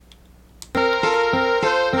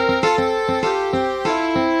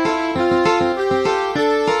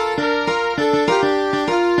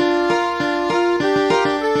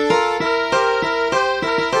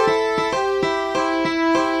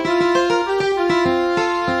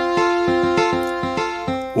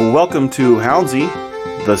Welcome to Houndsy,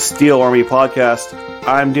 the Steel Army podcast.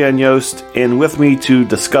 I'm Dan Yost, and with me to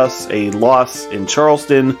discuss a loss in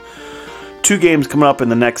Charleston, 2 games coming up in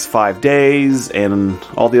the next 5 days, and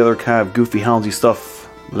all the other kind of goofy Houndsy stuff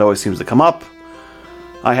that always seems to come up.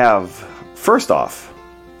 I have, first off,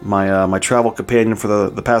 my travel companion for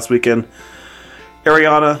the past weekend,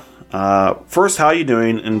 Ariana. First, how are you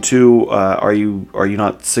doing? And 2, are you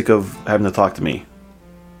not sick of having to talk to me?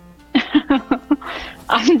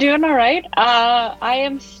 I'm doing all right. I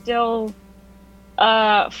am still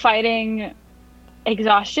fighting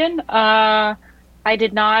exhaustion. I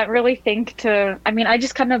did not really think to. I mean, I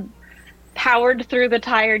just kind of powered through the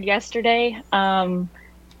tired yesterday, and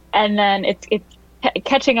then it's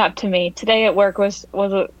catching up to me. Today at work was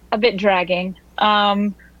a bit dragging.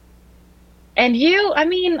 And you, I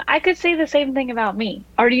mean, I could say the same thing about me.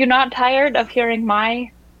 Are you not tired of hearing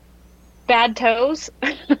my bad toes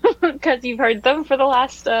because you've heard them for the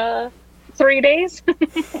last 3 days?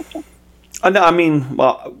 No, I mean,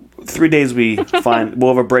 well, 3 days we fine.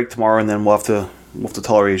 We'll have a break tomorrow, and then we'll have to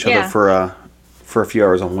tolerate each other for a few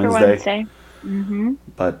hours on Wednesday. Mm-hmm.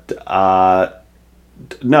 But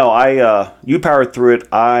no, you powered through it.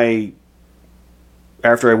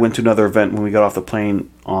 After I went to another event when we got off the plane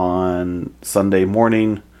on Sunday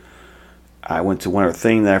morning, I went to one other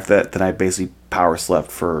thing. Then after that, then I basically power slept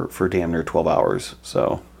for damn near 12 hours.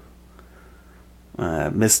 So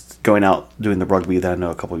missed going out doing the rugby that I know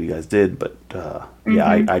a couple of you guys did. But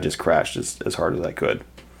yeah, I just crashed as hard as I could.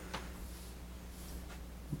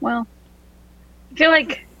 Well, I feel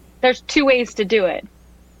like there's 2 ways to do it.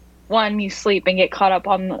 One, you sleep and get caught up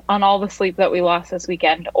on all the sleep that we lost this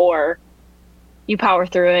weekend, or you power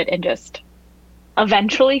through it and just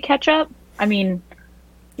eventually catch up. I mean,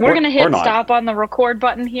 we're going to hit stop on the record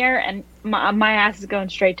button here, and my ass is going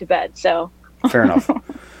straight to bed, so. Fair enough.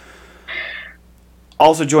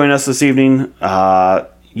 Also joining us this evening,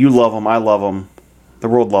 you love him, I love him, the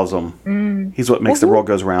world loves him. He's what makes the world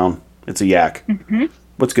goes round. It's a yak. Mm-hmm.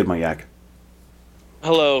 What's good, my yak?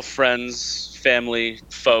 Hello, friends, family,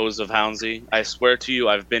 foes of Houndsy. I swear to you,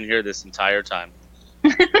 I've been here this entire time.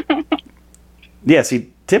 Yeah,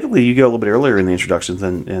 see, typically you go a little bit earlier in the introductions,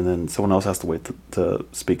 and then someone else has to wait to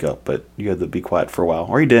speak up. But you had to be quiet for a while,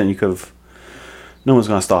 or you didn't. You could have. No one's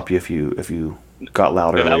going to stop you if you got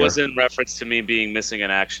louder. That was in reference to me being missing in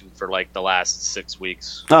action for like the last 6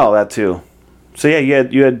 weeks. Oh, that too. So yeah,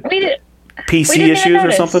 you had PC issues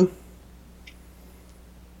or something.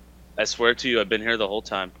 I swear to you, I've been here the whole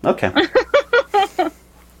time. Okay.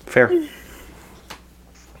 Fair.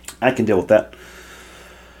 I can deal with that.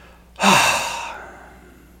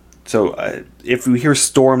 So, if we hear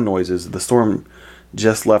storm noises, the storm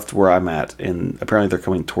just left where I'm at, and apparently they're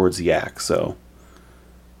coming towards the yak. So,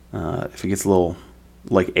 if it gets a little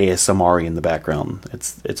like ASMR in the background,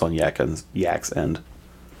 it's on yak's end.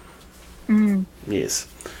 Yes,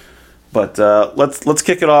 but let's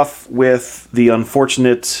kick it off with the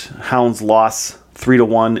unfortunate Hounds loss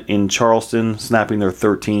 3-1 in Charleston, snapping their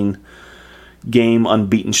 13-game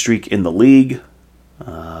unbeaten streak in the league.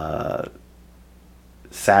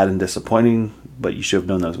 Sad and disappointing, but you should have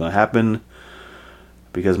known that was going to happen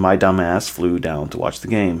because my dumb ass flew down to watch the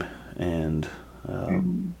game, and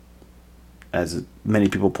as many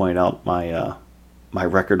people point out, my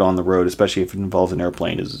record on the road, especially if it involves an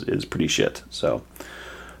airplane, is pretty shit. So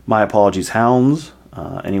my apologies, Hounds.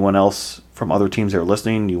 Anyone else from other teams that are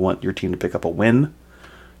listening, you want your team to pick up a win,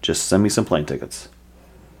 just send me some plane tickets.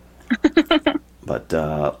 But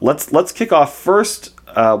let's kick off first.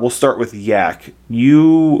 We'll start with Yak.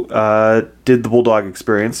 You did the Bulldog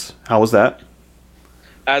experience. How was that?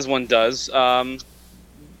 As one does. I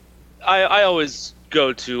always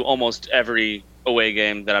go to almost every away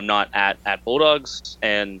game that I'm not at Bulldogs,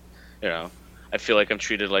 and I feel like I'm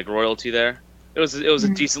treated like royalty there. It was a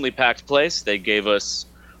decently packed place. They gave us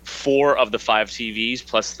 4 of the 5 TVs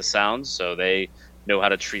plus the sounds, so they know how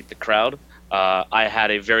to treat the crowd. I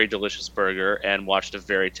had a very delicious burger and watched a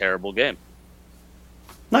very terrible game.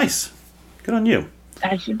 Nice. Good on you.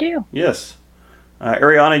 As you do. Yes.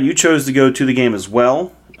 Ariana, you chose to go to the game as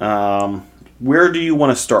well. Where do you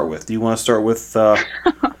want to start with? Do you want to start with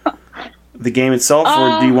the game itself,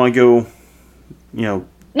 or do you want to go,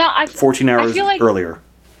 14 hours earlier?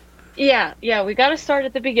 Yeah, we got to start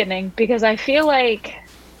at the beginning because I feel like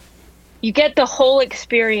you get the whole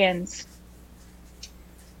experience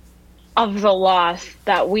of the loss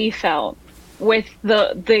that we felt with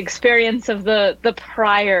the experience of the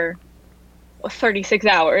prior 36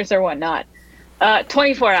 hours or whatnot,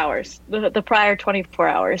 24 hours, the prior 24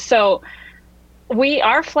 hours. So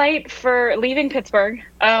our flight for leaving Pittsburgh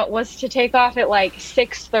was to take off at like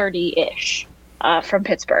 6:30-ish. from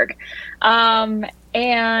Pittsburgh.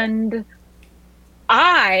 And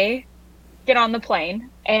I get on the plane,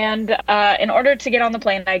 and in order to get on the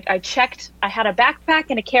plane, I checked. I had a backpack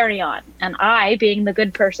and a carry-on, and I, being the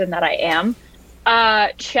good person that I am,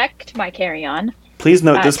 checked my carry-on. Please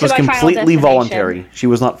note, this was completely voluntary. She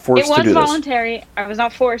was not forced to do this. It was voluntary. I was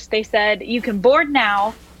not forced. They said, you can board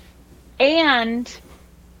now and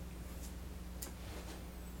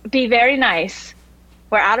be very nice.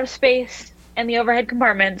 We're out of space in the overhead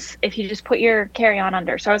compartments if you just put your carry-on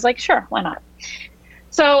under. So I was like, sure, why not?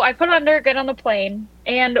 So I put it under, get on the plane,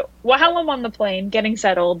 and while I'm on the plane getting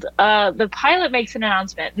settled, the pilot makes an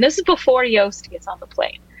announcement, and this is before Yost gets on the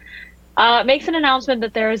plane. Makes an announcement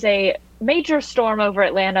that there is a major storm over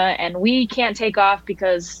Atlanta, and we can't take off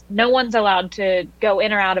because no one's allowed to go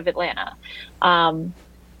in or out of Atlanta.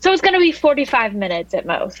 So it's going to be 45 minutes at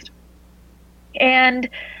most. And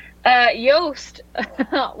Yost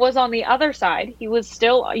was on the other side. You were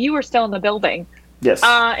still in the building. Yes.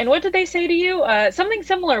 And what did they say to you? Something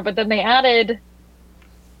similar, but then they added.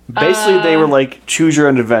 Basically, they were like, choose your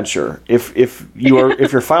own adventure. If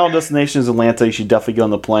your final destination is Atlanta, you should definitely get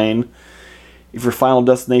on the plane. If your final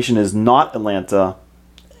destination is not Atlanta,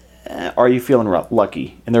 are you feeling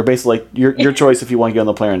lucky? And they're basically like, your choice if you want to get on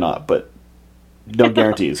the plane or not, but no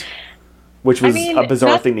guarantees. Which was a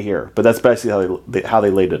bizarre thing to hear, but that's basically how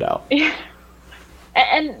they laid it out. Yeah.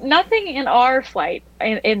 And nothing in our flight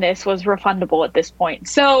in this was refundable at this point.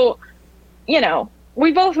 So,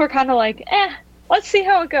 we both were kind of like, let's see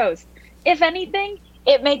how it goes. If anything,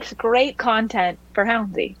 it makes great content for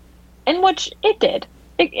Houndsy, in which it did.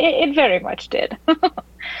 It very much did.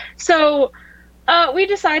 So we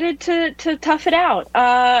decided to tough it out.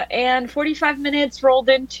 And 45 minutes rolled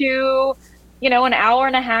into, an hour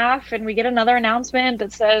and a half, and we get another announcement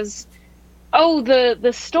that says, oh,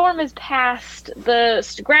 the storm is past,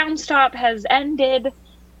 the ground stop has ended,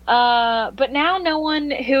 but now no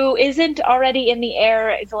one who isn't already in the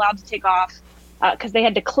air is allowed to take off because they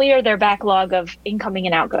had to clear their backlog of incoming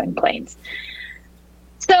and outgoing planes.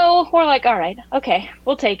 So we're like, all right, okay,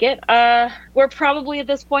 we'll take it. We're probably at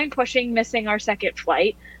this point missing our second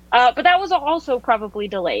flight, but that was also probably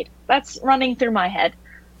delayed. That's running through my head.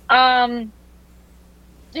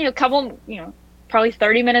 Probably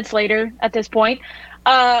 30 minutes later at this point,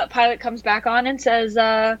 pilot comes back on and says,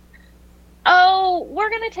 oh, we're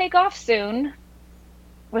going to take off soon,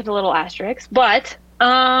 with a little asterisk, but...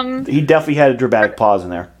 he definitely had a dramatic pause in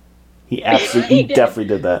there. He absolutely, he definitely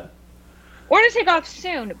did that. We're going to take off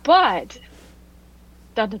soon, but...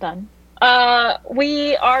 Dun dun dun.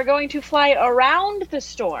 We are going to fly around the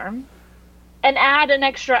storm and add an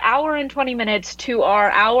extra hour and 20 minutes to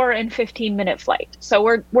our hour and 15-minute flight. So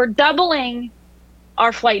we're doubling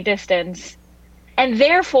our flight distance, and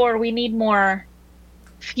therefore we need more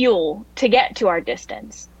fuel to get to our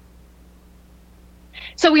distance.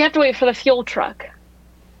 So we have to wait for the fuel truck.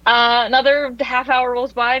 Another half hour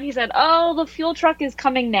rolls by, and he said, oh, the fuel truck is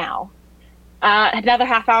coming now. Another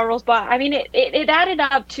half hour rolls by. I mean, it added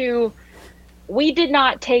up to, we did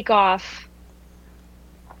not take off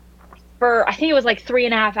for, I think it was like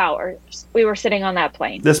 3.5 hours. We were sitting on that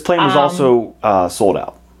plane. This plane was also sold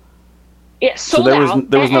out. Yeah, sold out. So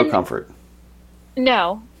there was no comfort.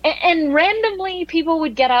 No. And randomly, people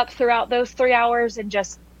would get up throughout those 3 hours and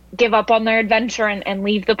just give up on their adventure and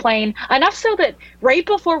leave the plane. Enough so that right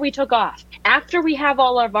before we took off, after we have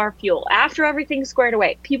all of our fuel, after everything's squared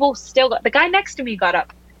away, people still got... The guy next to me got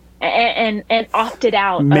up and opted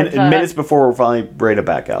out. Minutes before we're finally ready to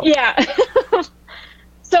back out. Yeah.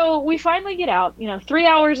 So we finally get out, 3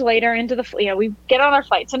 hours later into the... we get on our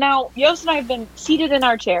flight. So now, Yost and I have been seated in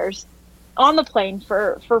our chairs on the plane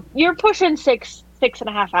for you're pushing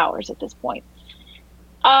 6.5 hours at this point.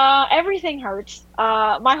 Everything hurts.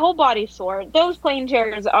 My whole body's sore. Those plane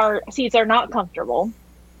seats are not comfortable.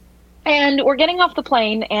 And we're getting off the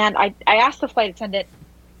plane, and I asked the flight attendant,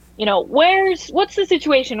 what's the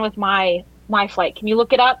situation with my flight? Can you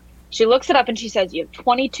look it up? She looks it up and she says, you have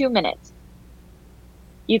 22 minutes.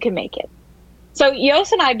 You can make it. So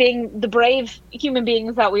Yost and I, being the brave human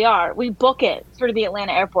beings that we are, we book it through the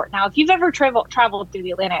Atlanta airport. Now, if you've ever traveled through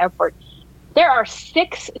the Atlanta airport, there are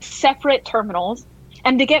 6 separate terminals.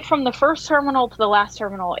 And to get from the first terminal to the last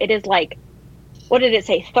terminal, it is like, what did it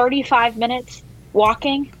say, 35 minutes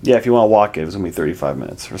walking? Yeah, if you want to walk it, it's going to be 35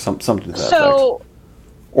 minutes or something to that effect.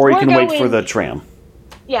 Or you can wait for the tram.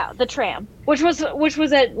 Yeah, the tram, which was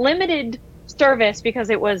a limited service because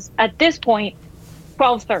it was, at this point,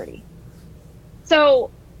 12:30. So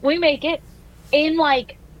we make it in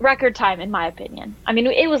like record time, in my opinion. I mean,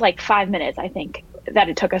 it was like 5 minutes, I think, that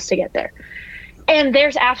it took us to get there. And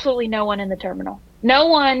there's absolutely no one in the terminal. No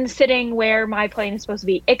one sitting where my plane is supposed to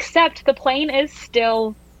be, except the plane is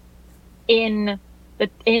still in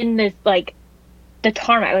this like the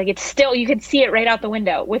tarmac. Like it's still, you can see it right out the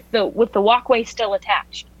window with the walkway still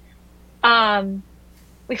attached.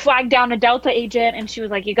 We flagged down a Delta agent, and she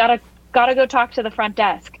was like, "You gotta go talk to the front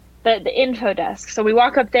desk, the info desk." So we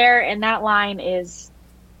walk up there, and that line is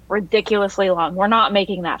ridiculously long. We're not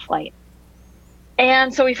making that flight.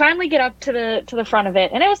 And so we finally get up to the front of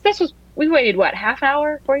it, and we waited what, half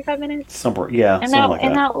hour, 45 minutes, somewhere, yeah, in something like that.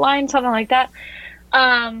 In that line, something like that.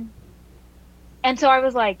 And so I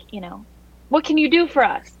was like, what can you do for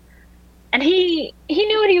us? And he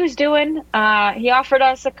knew what he was doing. He offered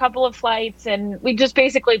us a couple of flights, and we just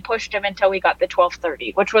basically pushed him until we got the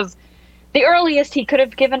 12:30, which was the earliest he could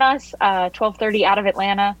have given us. 12:30 out of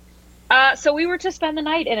Atlanta. So we were to spend the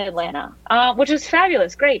night in Atlanta, which was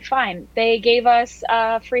fabulous. Great, fine. They gave us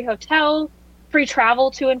free hotel, free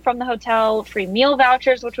travel to and from the hotel, free meal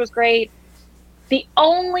vouchers, which was great. The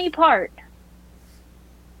only part,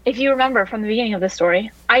 if you remember from the beginning of the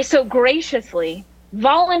story, I so graciously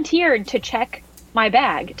volunteered to check my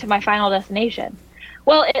bag to my final destination.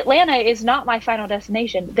 Well, Atlanta is not my final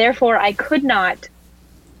destination. Therefore, I could not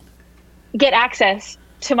get access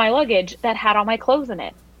to my luggage that had all my clothes in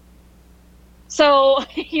it. So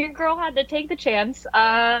your girl had to take the chance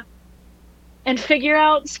and figure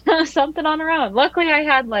out something on her own. Luckily, I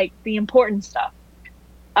had like the important stuff.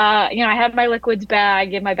 I had my liquids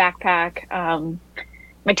bag in my backpack,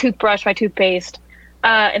 my toothbrush, my toothpaste.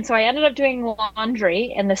 And so I ended up doing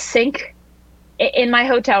laundry in the sink in my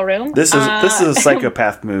hotel room. This is a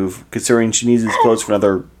psychopath move, considering she needs these clothes for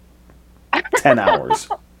another 10 hours.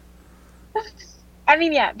 I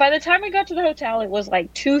mean, yeah, by the time we got to the hotel, it was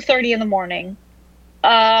like 2:30 in the morning.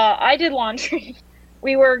 I did laundry.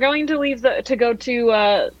 We were going to leave to go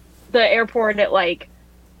to the airport at like,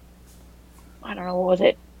 I don't know, what was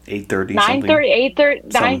it? 8:30,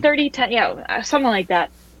 9:30, 10, yeah, something like that.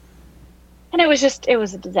 And it was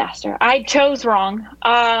a disaster. I chose wrong.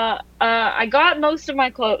 I got most of my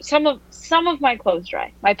clothes, some of my clothes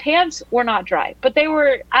dry. My pants were not dry, but they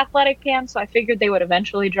were athletic pants, so I figured they would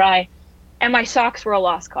eventually dry. And my socks were a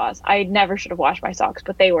lost cause. I never should have washed my socks,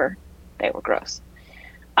 but they were gross.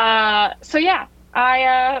 So yeah,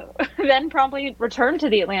 I then promptly returned to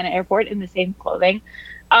the Atlanta airport in the same clothing.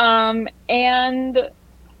 And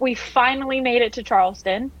we finally made it to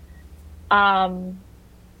Charleston. Yeah,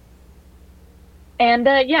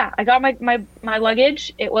 I got my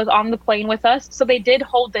luggage. It was on the plane with us. So they did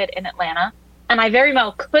hold it in Atlanta. And I very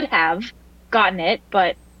well could have gotten it,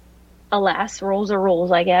 but alas, rules are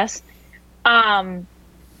rules, I guess.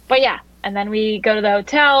 But yeah, and then we go to the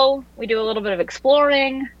hotel. We do a little bit of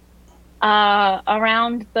exploring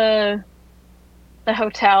around the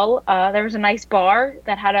hotel. There was a nice bar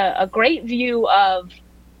that had a great view of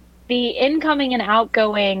the incoming and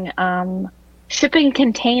outgoing shipping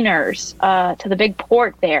containers to the big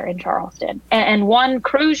port there in Charleston, and one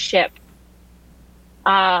cruise ship,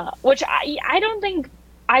 which I don't think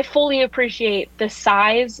I fully appreciate the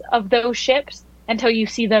size of those ships until you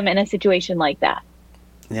see them in a situation like that.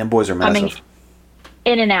 Yeah, boys are massive. Coming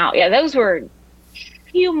in and out. Yeah, those were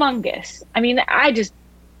humongous. I mean,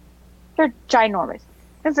 they're ginormous.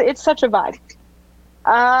 It's such a vibe.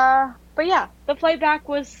 But yeah, the flight back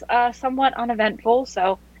was somewhat uneventful.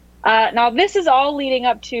 So now this is all leading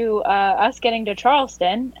up to us getting to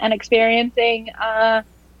Charleston and experiencing,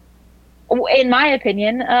 in my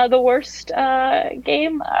opinion, the worst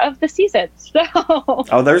game of the season. So,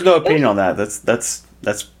 oh, there's no opinion on that. That's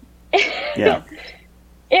yeah.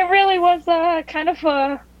 It really was kind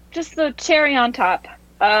of just the cherry on top.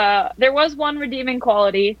 There was one redeeming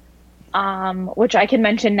quality, which I can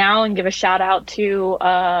mention now and give a shout out to.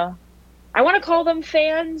 I want to call them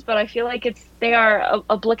fans, but I feel like they are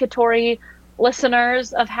obligatory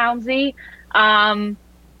listeners of Houndsy.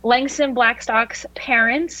 Langston Blackstock's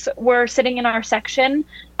parents were sitting in our section.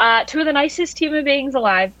 Two of the nicest human beings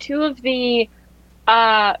alive. Two of the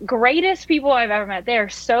greatest people I've ever met. They are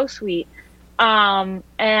so sweet.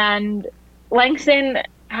 And Langston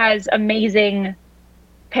has amazing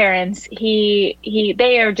parents.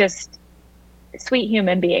 They are just sweet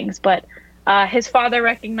human beings, but his father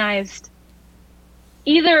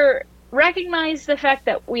either recognized the fact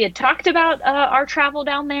that we had talked about our travel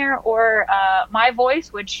down there, or my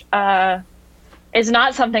voice, which is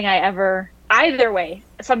not something either way,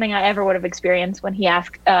 something I ever would have experienced when he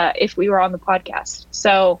asked if we were on the podcast.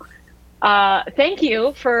 So thank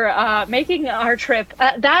you for making our trip.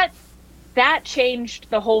 That changed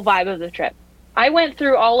the whole vibe of the trip. I went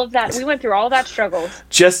through all of that. We went through all that struggles.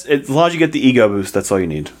 Just as long as you get the ego boost, that's all you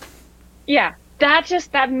need. Yeah,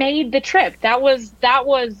 that made the trip. That was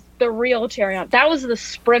the real cherry on. That was the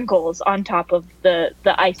sprinkles on top of the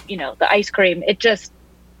ice, the ice cream. It just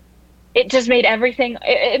made everything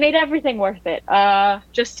it made everything worth it.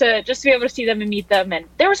 Just to be able to see them and meet them, and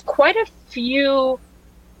there was quite a few,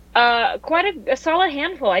 quite a solid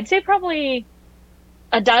handful. I'd say probably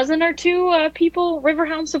a dozen or two people,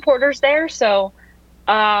 Riverhound supporters there. So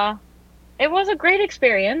it was a great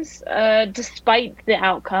experience, despite the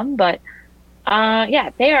outcome. But yeah,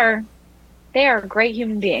 they are great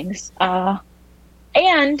human beings.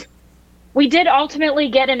 And we did ultimately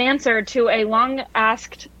get an answer to a long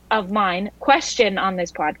asked of mine question on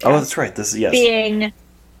this podcast. Oh, that's right. Yes. Being,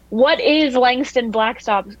 what is Langston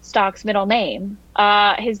Blackstock's middle name?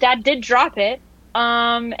 His dad did drop it.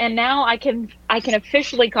 And now I can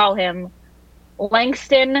officially call him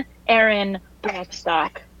Langston Aaron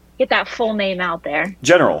Blackstock. Get that full name out there.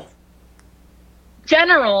 General.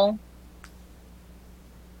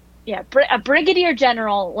 Yeah, a Brigadier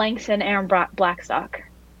General Langston Aaron Blackstock.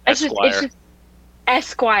 It's just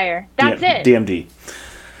Esquire. That's it. DMD.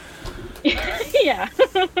 Yeah.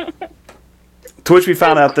 To which we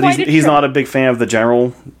found out that he's not a big fan of the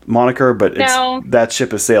General moniker, but that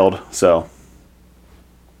ship has sailed. So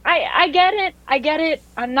I get it.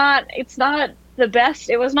 It's not the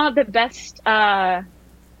best. It was not the best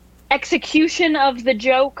execution of the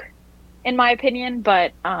joke, in my opinion.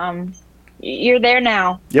 But you're there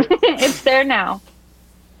now. Yep. It's there now.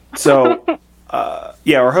 So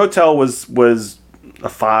yeah, our hotel was a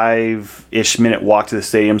 5-ish minute walk to the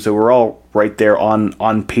stadium, so we're all right there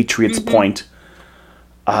on Patriots Point.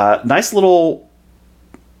 Nice little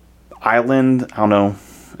island. I don't know,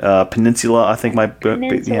 peninsula. I think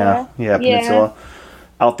peninsula. Peninsula.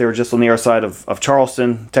 Out there, just on the other side of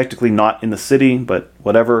Charleston. Technically not in the city, but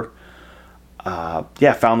whatever.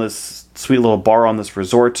 Found this sweet little bar on this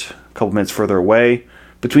resort, a couple minutes further away.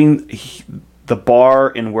 Between the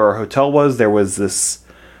bar and where our hotel was, there was this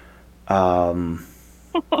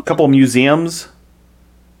couple of museums,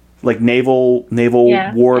 like naval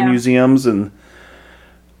war museums, and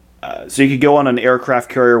so you could go on an aircraft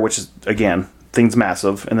carrier, which is, again, thing's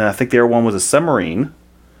massive, and then I think the other one was a submarine,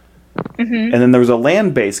 and then there was a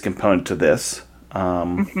land-based component to this.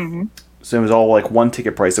 So it was all like one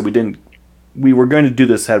ticket price. So we were going to do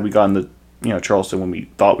this had we gotten to Charleston when we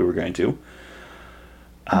thought we were going to.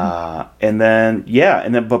 But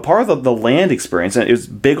part of the land experience, and it was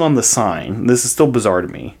big on the sign. This is still bizarre to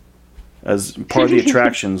me. As part of the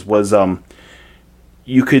attractions was,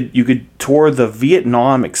 you could tour the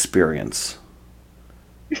Vietnam experience.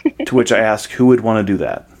 To which I asked, who would want to do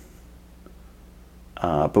that?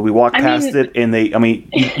 But we walked past it, and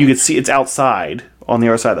you could see it's outside on the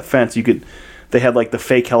other side of the fence. They had like the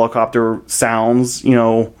fake helicopter sounds,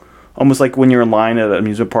 almost like when you're in line at an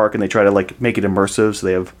amusement park and they try to like make it immersive, so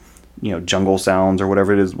they have jungle sounds or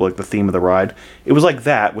whatever it is, like the theme of the ride. It was like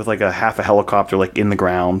that with like a half a helicopter like in the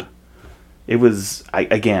ground. It was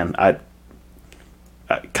kind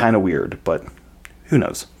of weird, but who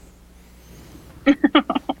knows?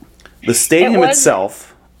 The stadium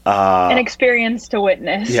itself, an experience to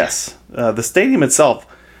witness. Yes, the stadium itself,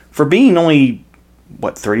 for being only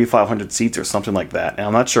 3,500 seats or something like that, and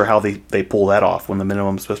I'm not sure how they pull that off when the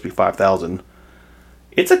minimum is supposed to be 5,000.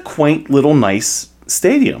 It's a quaint little nice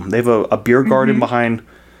stadium. They have a beer garden behind,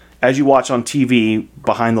 as you watch on TV,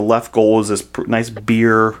 behind the left goal is this nice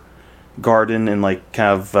beer garden and like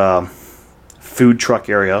kind of food truck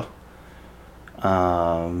area.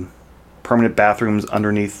 Permanent bathrooms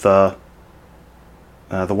underneath the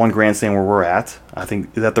one grandstand where we're at. I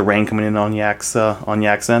think, is that the rain coming in on Yak's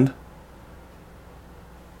end?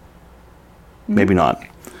 Maybe not.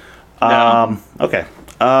 No. Okay.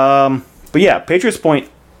 But yeah, Patriots Point.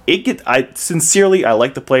 I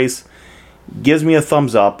like the place. Gives me a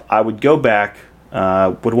thumbs up. I would go back.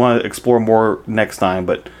 Would want to explore more next time,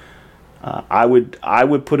 but I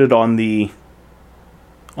would put it on the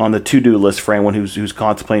to-do list for anyone who's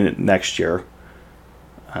contemplating it next year.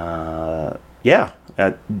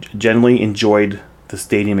 Generally enjoyed the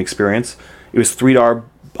stadium experience. It was $3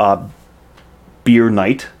 beer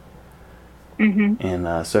night.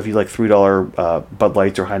 And so if you like $3 Bud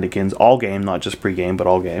Lights or Heinekens, all game, not just pre-game, but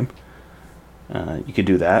all game, you could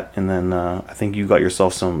do that. And then I think you got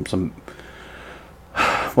yourself some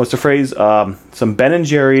what's the phrase? Some Ben &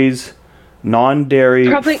 Jerry's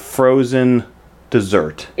non-dairy frozen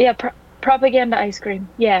dessert. Yeah, propaganda ice cream.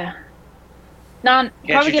 Yeah.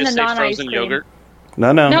 Propaganda non-ice cream. Yogurt?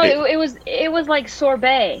 No. No, it was like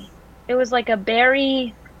sorbet. It was like a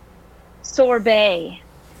berry sorbet.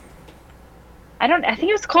 I think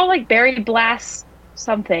it was called like Berry Blast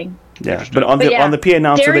something. Yeah, but on the PA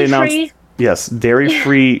announcer they announced Yes,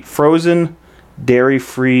 dairy-free, frozen,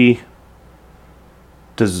 dairy-free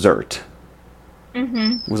dessert.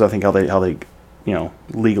 Was I think how they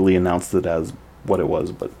legally announced it as what it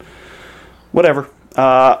was, but whatever.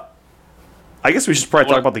 I guess we should probably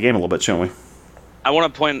talk about the game a little bit, shouldn't we? I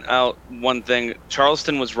want to point out one thing.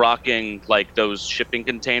 Charleston was rocking like those shipping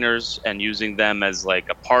containers and using them as like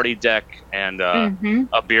a party deck and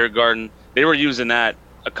a beer garden. They were using that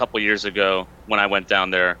a couple years ago when I went down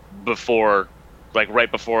there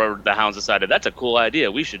right before the Hounds decided that's a cool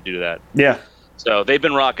idea. We should do that. Yeah. So they've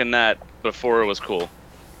been rocking that before it was cool.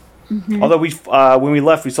 Although when we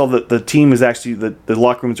left, we saw that the team is actually the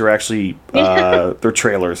locker rooms are actually their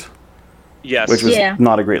trailers. Yes. Which was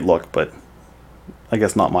not a great look, but I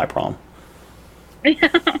guess not my problem.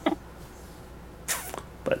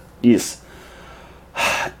 But yes.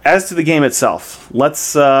 As to the game itself, let's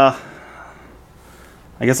start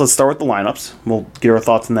with the lineups. We'll get our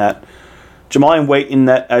thoughts on that. Jamali Waite in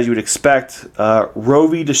net, as you would expect.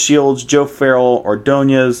 Rovey, DeShields, Joe Farrell,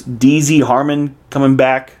 Ordonez, DZ Harmon coming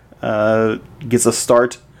back, gets a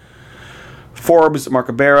start. Forbes,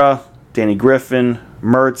 Marcabera, Danny Griffin,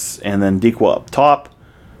 Mertz, and then Dequa up top.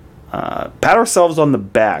 Pat ourselves on the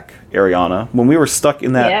back, Ariana. When we were stuck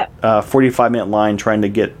in that 45-minute line trying to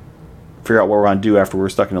figure out what we're going to do after we were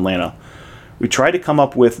stuck in Atlanta, we tried to come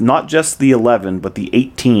up with not just the 11, but the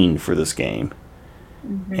 18 for this game.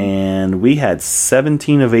 And we had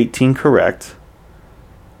 17 of 18 correct.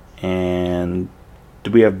 And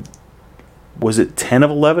was it 10 of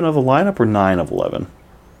 11 of the lineup or 9 of 11?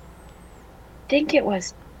 I think it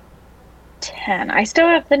was 10. I still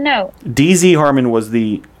have the note. DZ Harmon was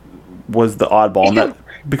the oddball, and that,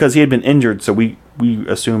 because he had been injured, so we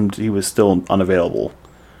assumed he was still unavailable.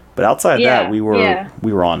 But outside of that, we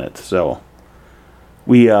were on it. So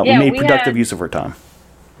we made productive use of our time.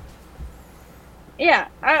 Yeah,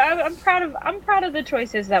 I'm proud of the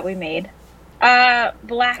choices that we made.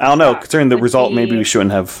 Blackstock. I don't know, considering the result, maybe we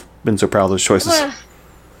shouldn't have been so proud of those choices.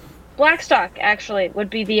 Blackstock actually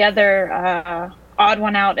would be the other odd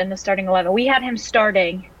one out in the starting 11. We had him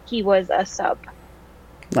starting. He was a sub.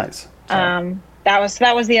 Nice. That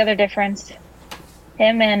was the other difference.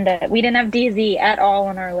 Him and we didn't have DZ at all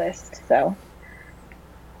on our list. So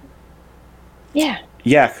yeah.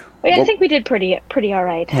 Yeah. I think we did pretty all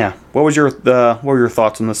right. Yeah. What were your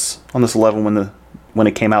thoughts on this 11 when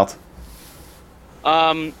it came out?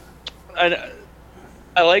 I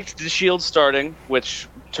liked DeShields starting, which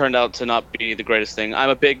turned out to not be the greatest thing.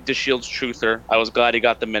 I'm a big DeShields truther. I was glad he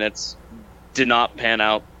got the minutes. Did not pan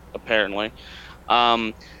out, apparently.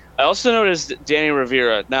 I also noticed Danny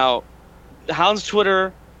Rivera. Now, Hounds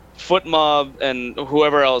Twitter, Foot Mob, and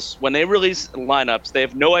whoever else, when they release lineups, they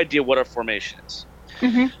have no idea what our formation is.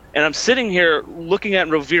 And I'm sitting here looking at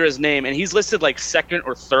Rivera's name, and he's listed like second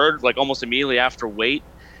or third, like almost immediately after Waite.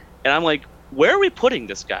 And I'm like, where are we putting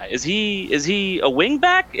this guy? Is he a wing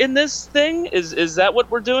back in this thing? Is that what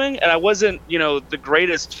we're doing? And I wasn't, the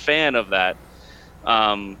greatest fan of that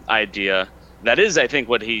idea. That is, I think,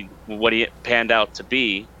 what he panned out to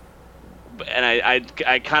be. And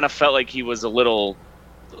I kind of felt like he was a little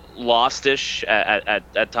lostish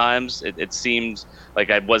at times. It seemed like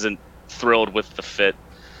I wasn't thrilled with the fit.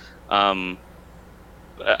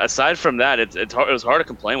 Aside from that, it was hard to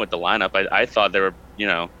complain with the lineup. I thought they were,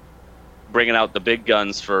 bringing out the big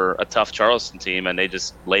guns for a tough Charleston team, and they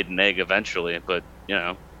just laid an egg eventually. But,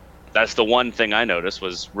 that's the one thing I noticed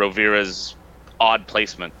was Rovera's odd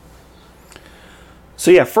placement.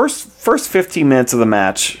 So, yeah, first 15 minutes of the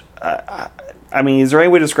match, I mean, is there any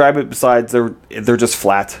way to describe it besides they're just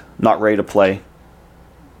flat, not ready to play?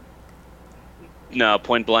 No,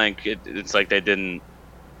 point blank, it's like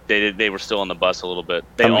they were still on the bus a little bit.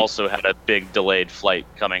 They also had a big delayed flight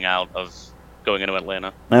coming out of going into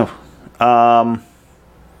Atlanta. No.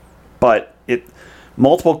 But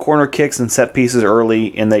multiple corner kicks and set pieces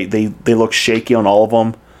early, and they look shaky on all of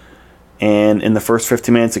them. And in the first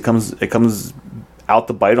 15 minutes, it comes out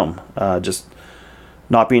to bite them. Just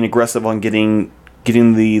not being aggressive on getting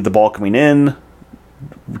the ball coming in.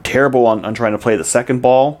 Terrible on trying to play the second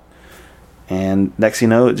ball. And next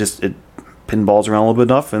thing you know, it pinballs around a little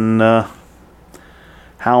bit enough, and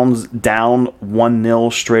Hounds down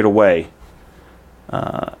 1-0 straight away.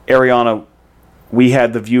 Ariana, we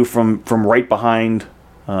had the view from right behind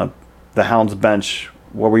the Hounds bench.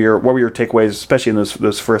 What were your takeaways, especially in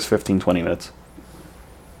those first 15-20 minutes?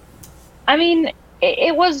 I mean,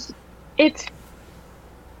 it's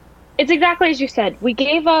exactly as you said. We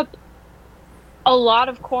gave up a lot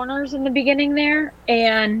of corners in the beginning there,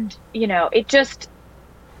 and it just,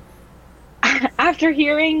 after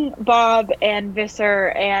hearing Bob and Visser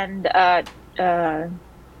and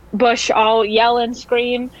Bush all yell and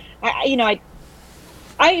scream. We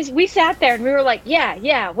sat there and we were like,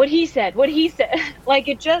 yeah, what he said. Like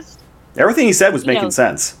it just, Everything he said was you making know,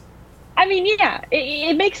 sense. I mean, yeah,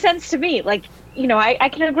 it makes sense to me. Like, I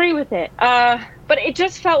can agree with it. But it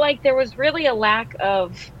just felt like there was really a lack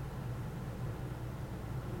of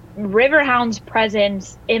Riverhound's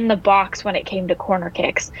presence in the box when it came to corner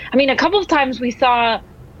kicks. I mean, a couple of times we saw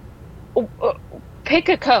pick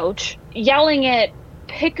a coach yelling at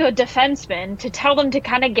pick a defenseman to tell them to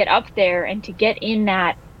kind of get up there and to get in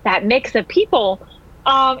that mix of people.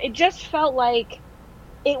 It just felt like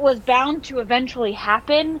it was bound to eventually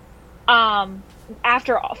happen.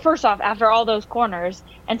 After first off, after all those corners,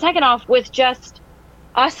 and second off, with just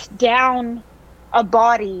us down a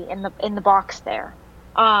body in the box there.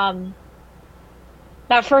 That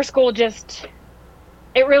first goal just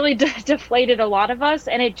it really deflated a lot of us,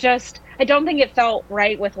 and I don't think it felt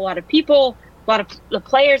right with a lot of people, a lot of the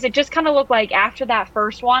players. It just kind of looked like after that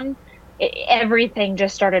first one, everything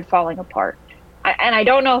just started falling apart. And I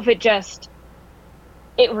don't know if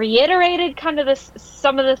it reiterated kind of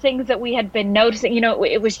some of the things that we had been noticing.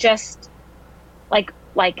 It was just like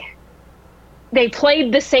they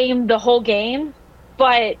played the same the whole game,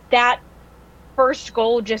 but that first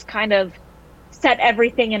goal just kind of set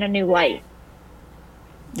everything in a new light.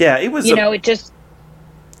 Yeah, it was.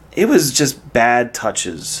 It was just bad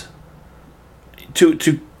touches.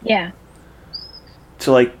 To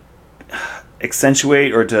like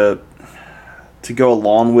accentuate or to go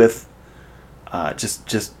along with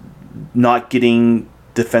just not getting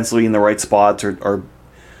defensively in the right spots or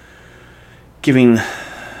giving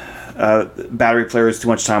battery players too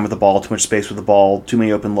much time with the ball, too much space with the ball, too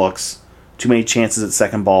many open looks, too many chances at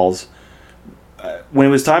second balls. When it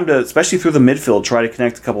was time to, especially through the midfield, try to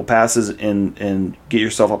connect a couple passes and get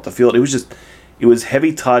yourself up the field, it was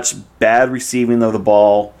heavy touch, bad receiving of the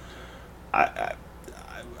ball. I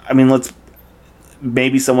mean,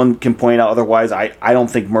 maybe someone can point out otherwise. I don't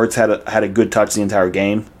think Mertz had a good touch the entire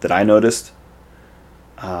game that I noticed.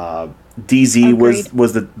 DZ Agreed.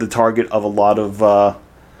 was the target of a lot of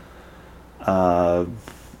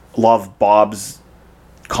Bob's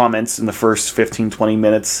comments in the first 15-20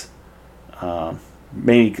 minutes.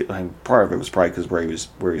 Maybe part of it was probably because where he was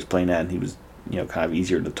playing at, and he was kind of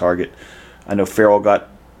easier to target. I know Farrell got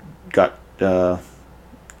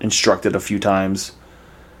instructed a few times,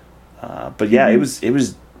 but yeah, it was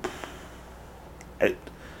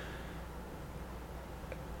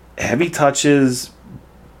heavy touches,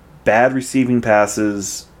 bad receiving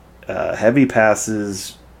passes, heavy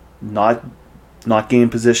passes, not getting in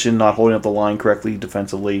position, not holding up the line correctly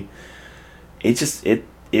defensively.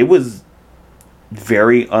 It was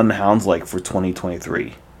very unhounds-like for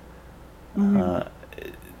 2023. Mm-hmm.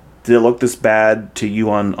 Did it look this bad to you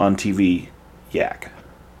on TV, Yak?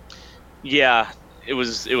 Yeah, it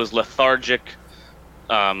was lethargic,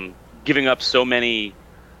 giving up so many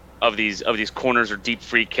of these corners or deep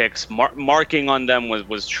free kicks. Marking on them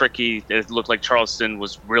was tricky. It looked like Charleston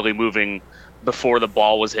was really moving before the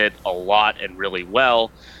ball was hit a lot and really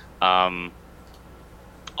well.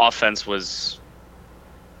 Offense was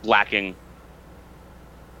lacking,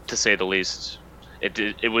 to say the least. It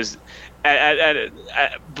did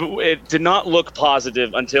not look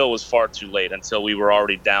positive until it was far too late, until we were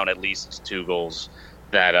already down at least 2 goals,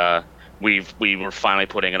 that we were finally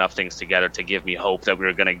putting enough things together to give me hope that we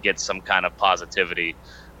were going to get some kind of positivity,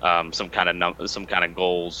 some kind of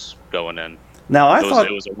goals going in. Now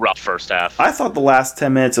it was a rough first half. I thought the last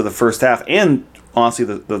 10 minutes of the first half, and honestly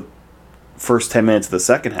the first 10 minutes of the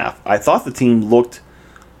second half, I thought the team looked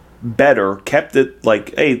better, kept it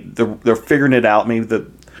like, hey, they're figuring it out. Maybe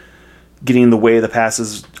getting in the way of the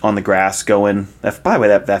passes on the grass going. By the way,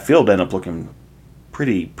 that field ended up looking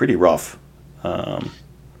pretty rough.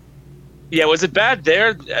 Yeah, was it bad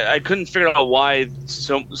there? I couldn't figure out why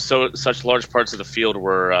such large parts of the field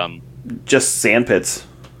were just sand pits.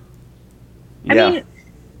 I mean,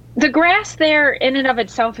 the grass there in and of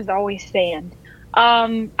itself is always sand.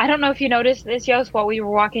 I don't know if you noticed this, Yost, while we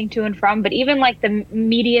were walking to and from, but even like the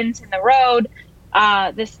medians in the road,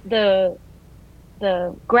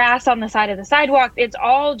 the grass on the side of the sidewalk, it's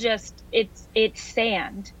all just it's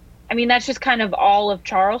sand. I mean, that's just kind of all of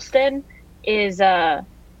Charleston is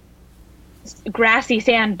grassy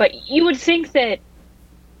sand. But you would think that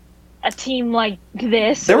a team like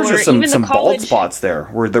this, there was just some college, bald spots there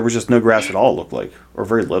where there was just no grass at all. It looked like, or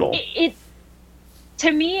very little.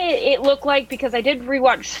 To me, it looked like, because I did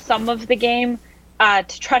rewatch some of the game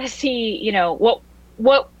to try to see,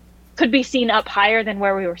 what could be seen up higher than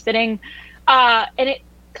where we were sitting, and it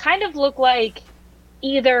kind of looked like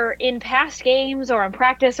either in past games or in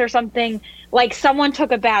practice or something, like someone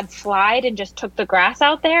took a bad slide and just took the grass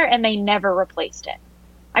out there and they never replaced it.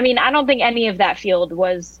 I mean, I don't think any of that field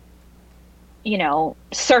was,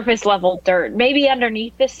 surface level dirt. Maybe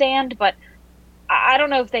underneath the sand, but I don't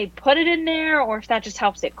know if they put it in there or if that just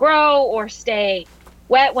helps it grow or stay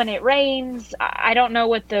wet when it rains. I don't know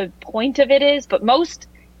what the point of it is, but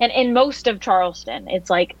in most of Charleston, it's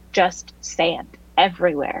like just sand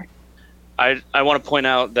everywhere. I want to point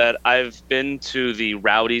out that I've been to the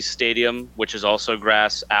Rowdy Stadium, which is also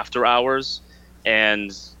grass after hours,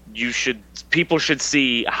 and people should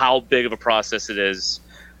see how big of a process it is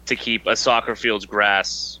to keep a soccer field's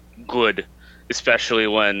grass good, especially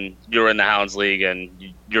when you're in the Hounds League and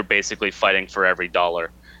you're basically fighting for every dollar.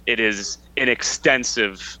 It is an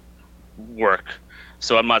extensive work,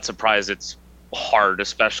 so I'm not surprised it's hard,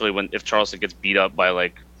 especially if Charleston gets beat up by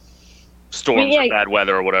like storms or bad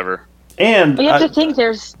weather or whatever. And you have to think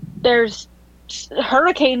there's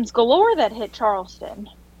hurricanes galore that hit Charleston.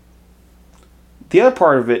 The other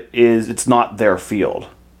part of it is it's not their field.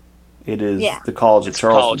 It is the College of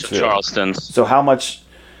Charleston. So how much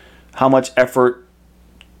effort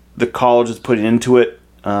the college is putting into it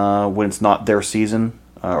when it's not their season,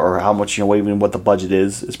 or how much even what the budget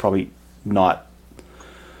is probably not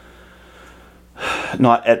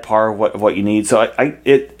at par of what you need. So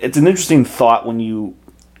it's an interesting thought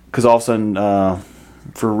because all of a sudden,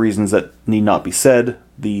 for reasons that need not be said,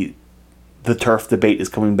 the turf debate is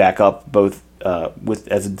coming back up, both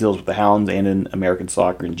as it deals with the Hounds and in American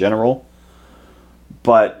soccer in general.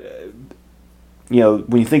 But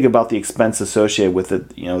when you think about the expense associated with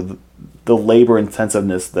it, the labor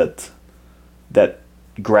intensiveness that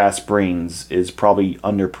grass brings is probably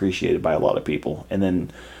underappreciated by a lot of people. And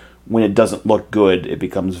then when it doesn't look good, it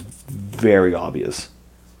becomes very obvious.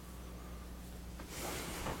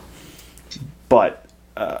 But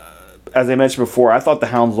as I mentioned before, I thought the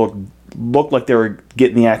Hounds looked like they were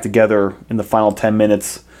getting the act together in the final 10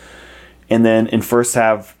 minutes. And then in first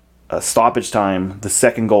half stoppage time, the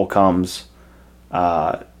second goal comes.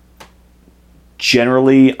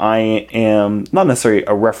 Generally, I am not necessarily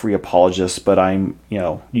a referee apologist, but I'm,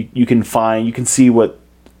 you can see what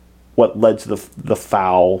led to the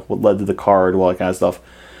foul, what led to the card, all that kind of stuff.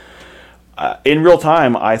 In real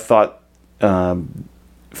time, I thought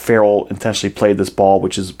Farrell intentionally played this ball,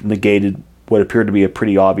 which has negated what appeared to be a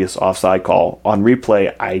pretty obvious offside call. On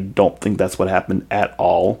replay, I don't think that's what happened at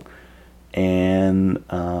all. And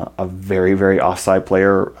a very, very offside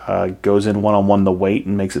player goes in one-on-one the weight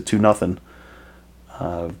and makes it 2-0.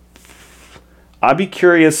 I'd be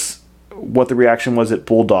curious what the reaction was at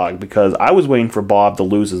Bulldog, because I was waiting for Bob to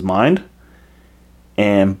lose his mind.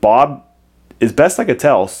 And Bob, as best I could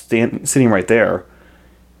tell, sitting right there,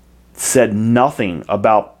 said nothing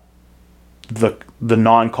about the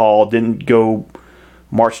non-call, didn't go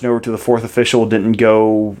marching over to the fourth official, didn't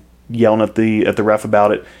go yelling at the ref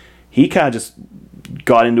about it. He kind of just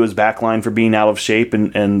got into his back line for being out of shape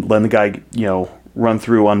and letting the guy, run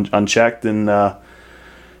through unchecked. And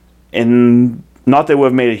not that it would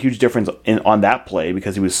have made a huge difference on that play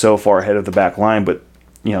because he was so far ahead of the back line, but,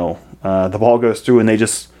 the ball goes through and they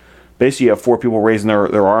just basically have four people raising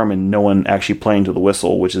their arm and no one actually playing to the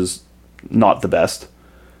whistle, which is not the best.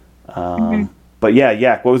 But yeah,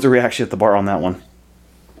 Yak, what was the reaction at the bar on that one?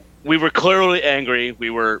 We were clearly angry. We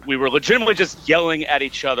were legitimately just yelling at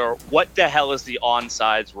each other. What the hell is the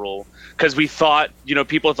onside rule? Because we thought,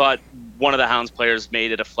 people thought one of the Hounds players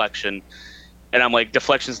made a deflection, and I'm like,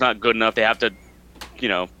 deflection's not good enough. They have to,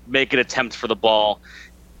 make an attempt for the ball.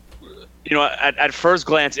 At first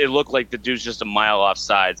glance, it looked like the dude's just a mile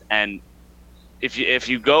offsides. And if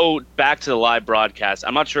you go back to the live broadcast,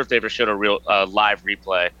 I'm not sure if they ever showed a real live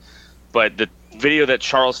replay, but the video that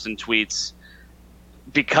Charleston tweets,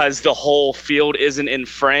 because the whole field isn't in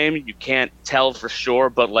frame, you can't tell for sure,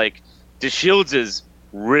 but like DeShields is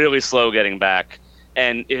really slow getting back,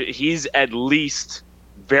 and he's at least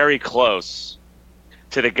very close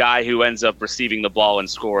to the guy who ends up receiving the ball and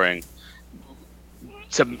scoring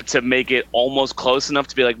to make it almost close enough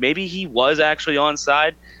to be like maybe he was actually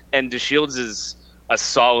onside, and DeShields is a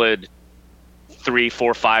solid 3,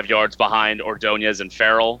 4, 5 yards behind Ordonez and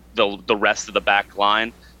Farrell, the rest of the back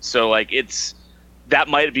line. So like that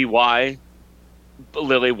might be why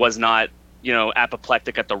Lily was not,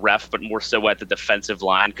 apoplectic at the ref, but more so at the defensive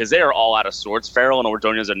line, because they are all out of sorts. Farrell and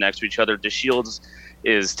Ordonez are next to each other. DeShields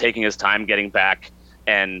is taking his time getting back,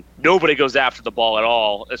 and nobody goes after the ball at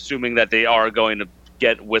all, assuming that they are going to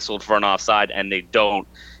get whistled for an offside, and they don't.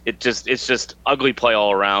 It's just ugly play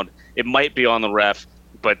all around. It might be on the ref,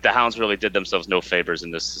 but the Hounds really did themselves no favors in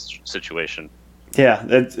this situation. Yeah,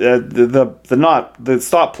 the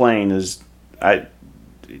stop playing is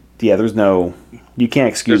there's no, you can't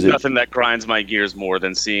excuse There's it. nothing that grinds my gears more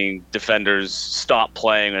than seeing defenders stop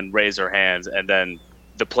playing and raise their hands, and then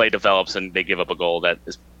the play develops and they give up a goal that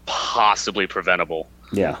is possibly preventable.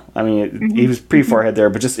 Yeah, I mean, he was pretty far ahead there,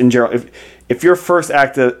 but just in general, if your first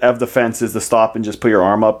act of defense is to stop and just put your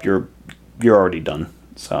arm up, you're already done.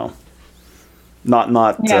 So,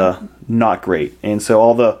 not great. And so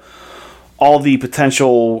all the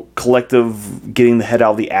potential collective getting the head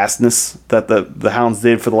out of the assness that the Hounds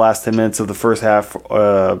did for the last 10 minutes of the first half,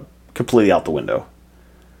 completely out the window.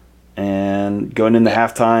 And going into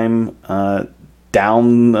halftime,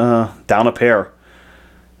 down a pair.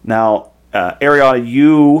 Now, Ariana,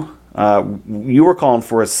 you were calling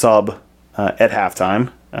for a sub at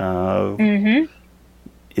halftime.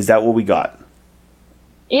 Is that what we got?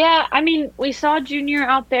 Yeah, I mean, we saw Junior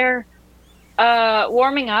out there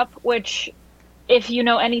warming up, which, if you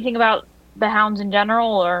know anything about the Hounds in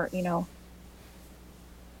general, or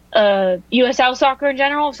USL soccer in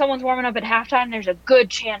general, if someone's warming up at halftime, there's a good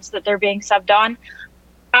chance that they're being subbed on.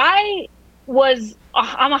 I'm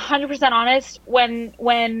 100% honest.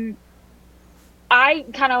 When I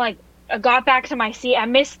kind of like got back to my seat, I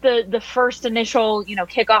missed the first initial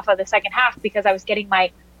kickoff of the second half because I was getting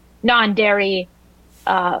my non-dairy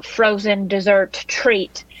frozen dessert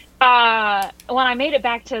treat. When I made it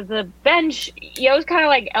back to the bench, Yo's kind of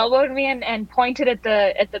like elbowed me and pointed at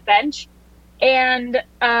the bench, and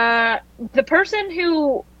the person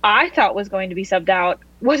who I thought was going to be subbed out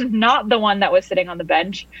was not the one that was sitting on the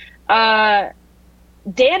bench. Danny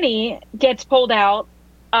gets pulled out.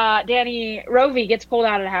 Danny Rovey gets pulled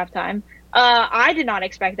out at halftime. I did not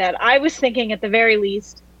expect that. I was thinking at the very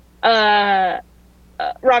least, Robbie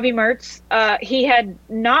Mertz. He had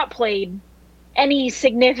not played any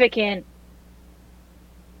significant,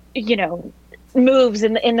 moves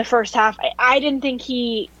in the first half. I didn't think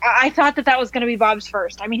I thought that was going to be Bob's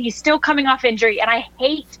first. I mean, he's still coming off injury, and I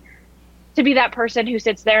hate to be that person who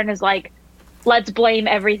sits there and is like, let's blame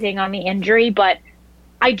everything on the injury, but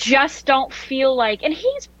I just don't feel like, and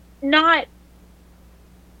he's not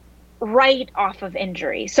right off of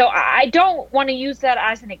injury, so I don't want to use that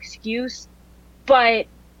as an excuse, but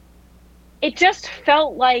it just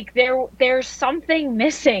felt like there's something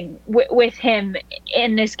missing with him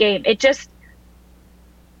in this game. It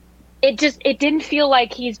didn't feel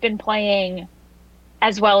like he's been playing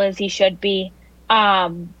as well as he should be,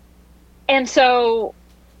 and so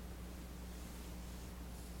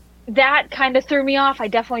that kind of threw me off. I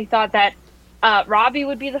definitely thought that Robbie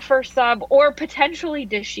would be the first sub, or potentially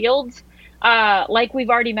DeShields. Like we've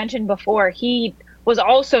already mentioned before, he was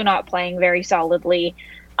also not playing very solidly.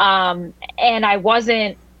 And I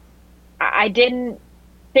didn't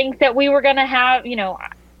think that we were going to have,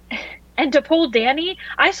 and to pull Danny,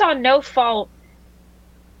 I saw no fault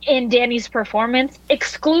in Danny's performance,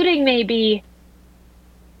 excluding maybe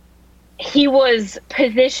he was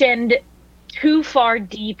positioned too far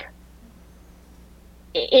deep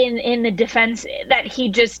in the defense that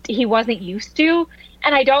he wasn't used to.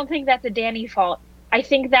 And I don't think that's a Danny fault. I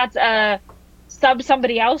think that's a sub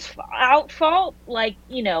somebody else out fault, like,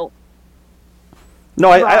 No,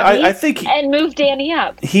 I think and move Danny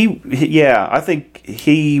up. I think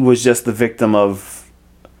he was just the victim of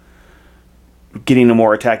getting a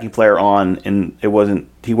more attacking player on, and he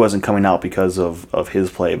wasn't coming out because of his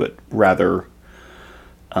play, but rather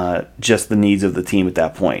just the needs of the team at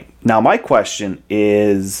that point. Now, my question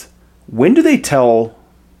is, when do they tell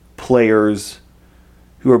players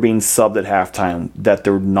who are being subbed at halftime that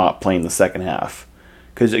they're not playing the second half?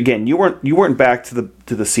 Because again, you weren't back to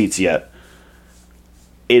the seats yet.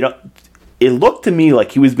 It looked to me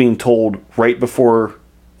like he was being told right before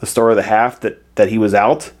the start of the half that he was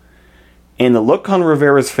out, and the look on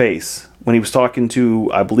Rivera's face when he was talking to,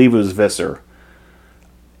 I believe it was Visser.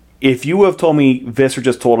 If you have told me Visser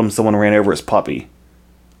just told him someone ran over his puppy,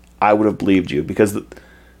 I would have believed you, because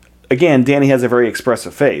again, Danny has a very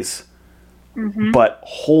expressive face. Mm-hmm. But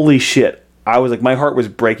holy shit, I was like, my heart was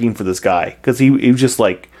breaking for this guy, because he was just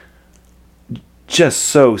like, just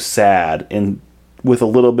so sad, and with a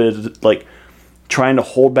little bit of like trying to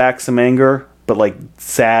hold back some anger, but like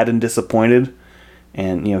sad and disappointed,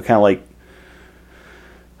 and kind of like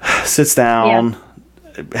sits down,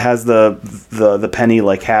 has the penny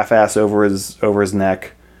like half-ass over his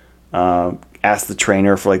neck, asks the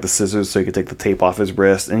trainer for like the scissors so he could take the tape off his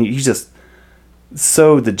wrist, and he's just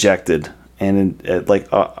so dejected. And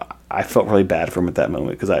I felt really bad for him at that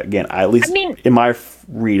moment, because in my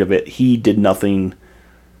read of it, he did nothing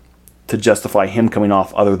to justify him coming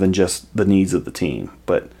off other than just the needs of the team.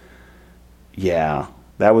 But yeah,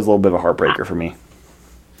 that was a little bit of a heartbreaker for me.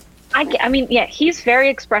 I mean, yeah, he's very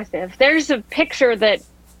expressive. There's a picture that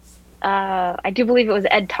I do believe it was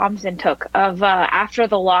Ed Thompson took of after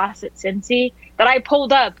the loss at Cincy that I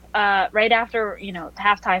pulled up right after,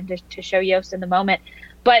 halftime to show Yost in the moment.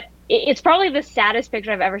 But it's probably the saddest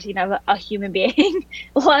picture I've ever seen of a human being,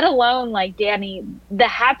 let alone like Danny, the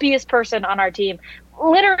happiest person on our team.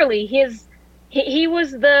 Literally, he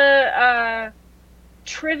was the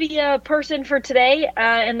trivia person for today.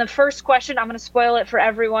 And the first question, I'm going to spoil it for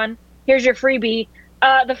everyone. Here's your freebie.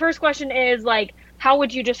 The first question is like, how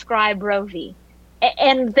would you describe Rovi?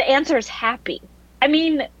 And the answer is happy. I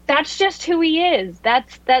mean, that's just who he is.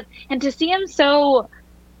 And to see him so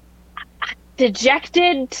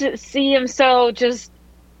dejected, to see him so just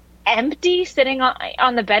empty sitting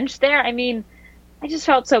on the bench there. I mean, I just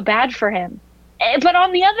felt so bad for him. But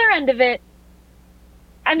on the other end of it,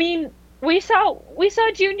 I mean, we saw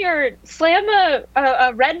Junior slam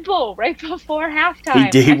a Red Bull right before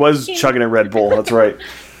halftime. He was chugging a Red Bull. That's right.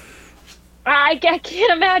 I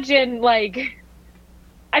can't imagine. Like,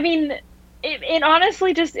 I mean, it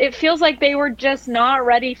honestly it feels like they were just not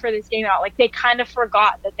ready for this game out. Like they kind of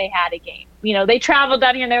forgot that they had a game. They traveled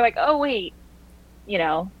down here and they're like, oh wait,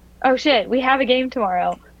 oh shit, we have a game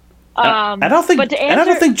tomorrow. I don't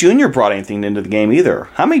think Junior brought anything into the game either.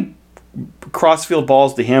 How many crossfield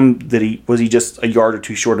balls to him was he just a yard or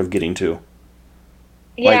two short of getting to?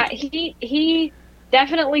 Yeah, he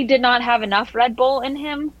definitely did not have enough Red Bull in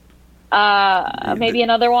him. Maybe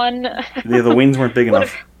another one. Yeah, the wings weren't big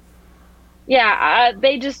enough.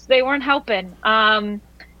 They weren't helping. But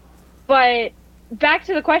back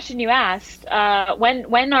to the question you asked,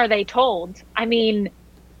 when are they told? I mean,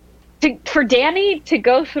 for Danny to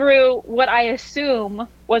go through what I assume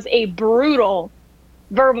was a brutal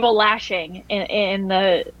verbal lashing in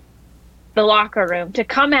the locker room, to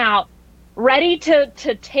come out ready to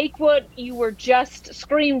take what you were just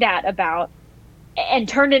screamed at about and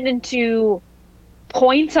turn it into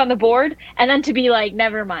points on the board, and then to be like,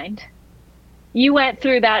 never mind. You went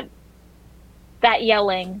through that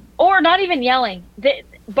yelling, or not even yelling. None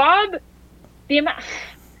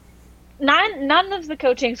of the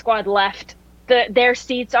coaching squad left their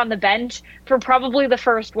seats on the bench for probably the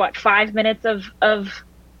first 5 minutes of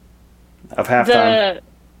halftime.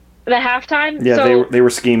 The halftime. Yeah, so they were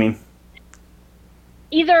scheming.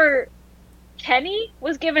 Either Kenny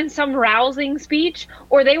was given some rousing speech,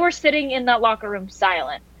 or they were sitting in that locker room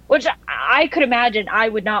silent, which I could imagine I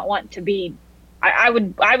would not want to be. I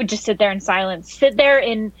would just sit there in silence, sit there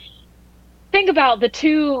and think about the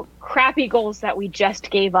two crappy goals that we just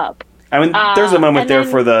gave up. I mean, there's a moment there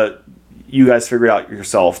for the you guys figure it out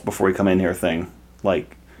yourself before we come in here thing.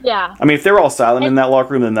 Like, yeah. I mean, if they're all silent in that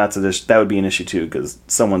locker room, then that would be an issue too, because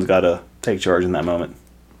someone's got to take charge in that moment.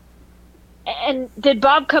 And did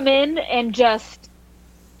Bob come in and just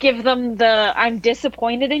give them the "I'm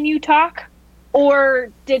disappointed in you" talk, or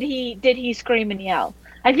did he scream and yell?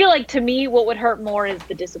 I feel like, to me, what would hurt more is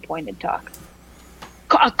the disappointed talk.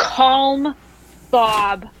 A calm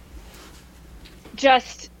Bob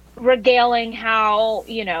just regaling how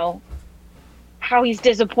he's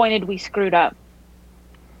disappointed we screwed up.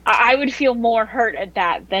 I would feel more hurt at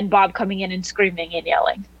that than Bob coming in and screaming and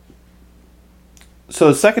yelling. So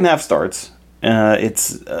the second half starts.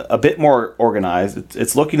 It's a bit more organized.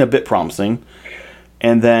 It's looking a bit promising.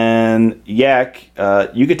 And then, Yak,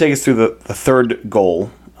 you could take us through the third goal.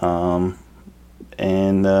 Again,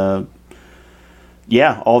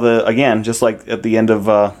 just like at the end of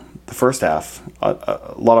the first half,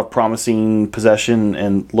 a lot of promising possession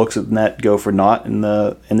and looks at net go for naught, and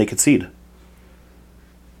they concede.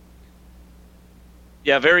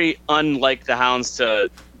 Yeah, very unlike the Hounds to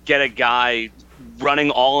get a guy running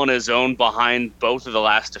all on his own behind both of the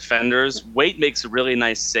last defenders. Waite makes a really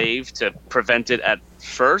nice save to prevent it at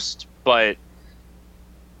first, but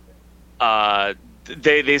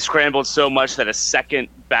they scrambled so much that a second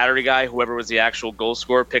battery guy, whoever was the actual goal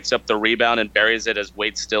scorer, picks up the rebound and buries it as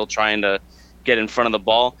Waite's still trying to get in front of the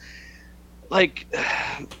ball. Like,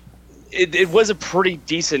 it was a pretty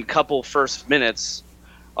decent couple first minutes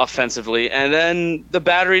offensively, and then the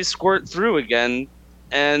batteries squirt through again,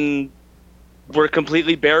 and we're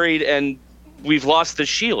completely buried, and we've lost the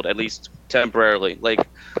shield, at least temporarily. Like,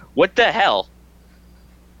 what the hell?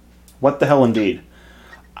 What the hell, indeed.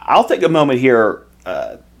 I'll take a moment here,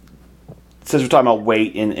 since we're talking about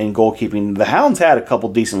Waite and goalkeeping. The Hounds had a couple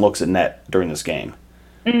decent looks at net during this game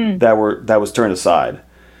that was turned aside,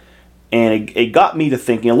 and it got me to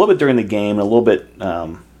thinking a little bit during the game, and a little bit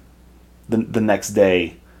the next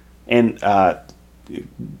day. And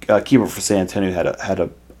keeper for San Antonio had a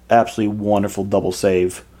absolutely wonderful double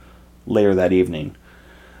save later that evening.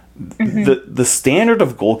 the standard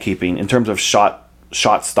of goalkeeping in terms of shot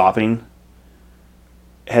stopping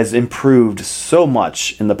has improved so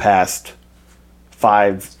much in the past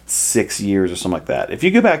 5-6 years or something like that. If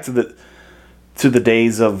you go back to the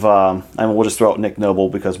days of, and we'll just throw out Nick Noble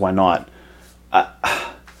because why not?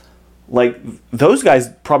 Like those guys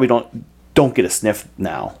probably don't get a sniff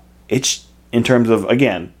now. It's in terms of,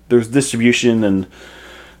 again, there's distribution and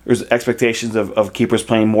there's expectations of keepers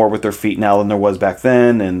playing more with their feet now than there was back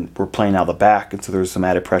then, and we're playing out the back, and so there's some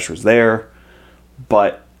added pressures there.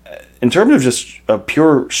 But in terms of just a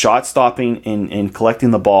pure shot stopping and collecting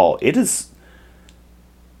the ball, it has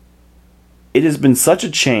been such a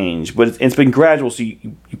change, but it's been gradual, so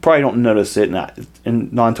you probably don't notice it,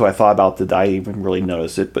 and not until I thought about it did I even really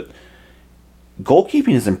notice it, but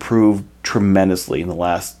goalkeeping has improved tremendously in the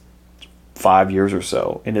last 5 years or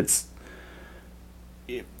so, and it's,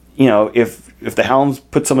 you know, if the Hounds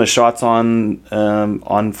put some of the shots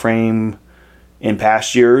on frame in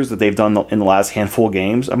past years that they've done in the last handful of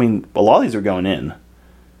games, I mean, a lot of these are going in.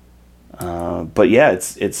 But yeah,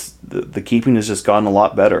 it's the keeping has just gotten a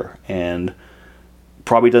lot better, and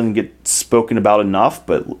probably doesn't get spoken about enough.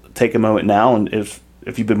 But take a moment now, and if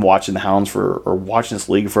you've been watching the Hounds or watching this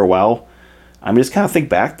league for a while, I mean, just kind of think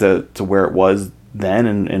back to where it was then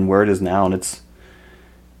and where it is now, and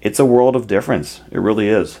it's a world of difference. It really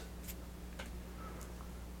is.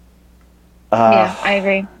 Yeah, I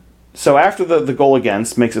agree. So after the goal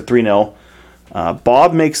against makes it 3-0,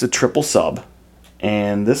 Bob makes a triple sub.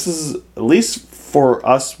 And this is, at least for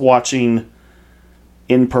us watching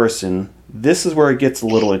in person, this is where it gets a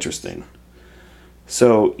little interesting.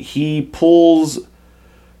 So he pulls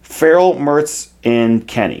Farrell, Mertz, and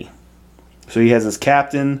Kenny. So he has his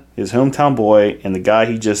captain, his hometown boy, and the guy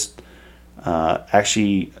he just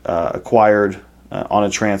actually acquired on a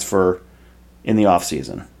transfer in the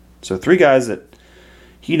offseason. So 3 guys that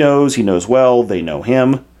he knows well, they know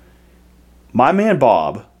him. My man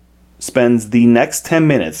Bob spends the next 10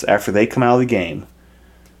 minutes after they come out of the game,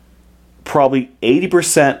 probably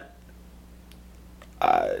 80%,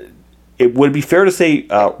 it would be fair to say,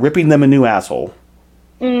 ripping them a new asshole.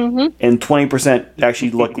 Mm-hmm. And 20%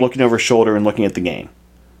 actually looking over his shoulder and looking at the game.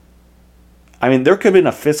 I mean, there could have been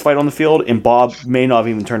a fist fight on the field, and Bob may not have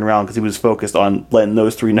even turned around because he was focused on letting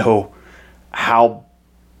those 3 know how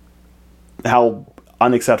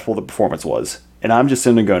unacceptable the performance was. And I'm just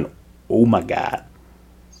sitting there going, oh my God.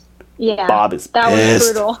 Yeah. Bob is that pissed.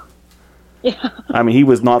 was brutal. Yeah. I mean, he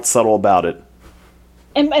was not subtle about it.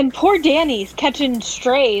 And poor Danny's catching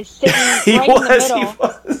strays sitting right in the middle. He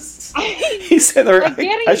was. He's sitting there. Like,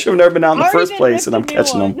 Danny, I should have never been out in the already first place, and I'm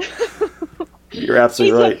catching him. You're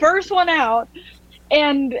absolutely He's right. the first one out.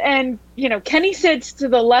 And you know, Kenny sits to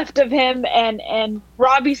the left of him, and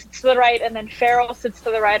Robbie sits to the right, and then Farrell sits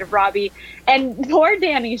to the right of Robbie. And poor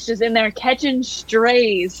Danny's just in there catching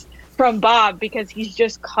strays from Bob because he's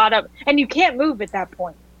just caught up. And you can't move at that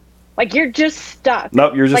point. Like, you're just stuck.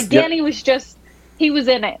 Nope, you're just... Like, Danny was just... He was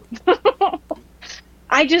in it.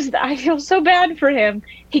 I feel so bad for him.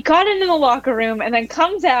 He got into the locker room and then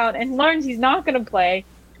comes out and learns he's not going to play.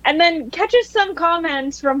 And then catches some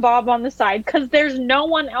comments from Bob on the side because there's no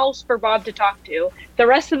one else for Bob to talk to. The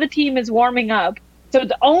rest of the team is warming up. So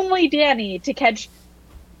it's only Danny to catch,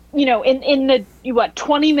 you know, in the,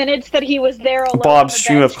 20 minutes that he was there alone. Bob's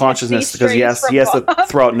stream of consciousness, because he has to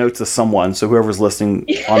throw out notes to someone, so whoever's listening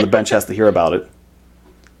on the bench has to hear about it.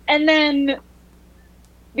 And then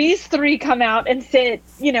these 3 come out and sit,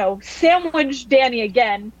 sandwich Danny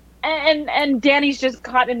again. And Danny's just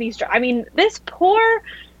caught in these... I mean, this poor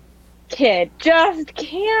kid just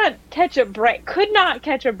can't catch a break. Could not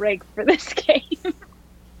catch a break for this game.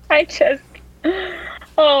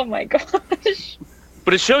 Oh my gosh.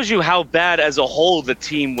 But it shows you how bad as a whole the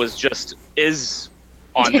team is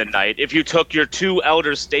on the night. If you took your 2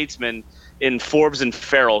 elder statesmen in Forbes and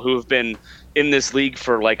Farrell, who have been in this league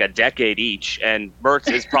for like a decade each, and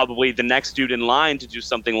Mertz is probably the next dude in line to do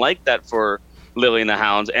something like that for Lily and the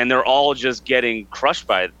Hounds, and they're all just getting crushed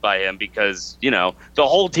by him because, the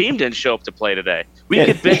whole team didn't show up to play today. We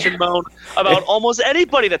could bitch and moan about almost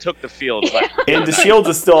anybody that took the field. And DeShields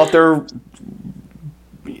is still out there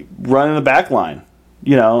running the back line,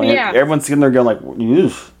 and everyone's sitting there going like,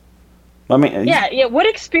 oof. I mean, yeah. What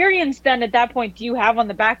experience then at that point do you have on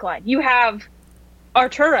the back line? You have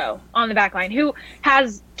Arturo on the back line, who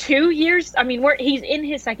has 2 years. I mean, he's in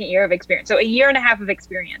his 2nd year of experience, so a year and a half of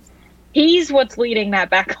experience. He's what's leading that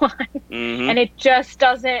back line. Mm-hmm. And it just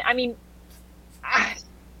doesn't... I mean...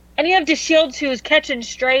 And you have DeShields, who's catching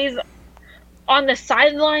strays on the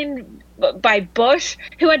sideline by Bush,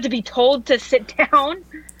 who had to be told to sit down.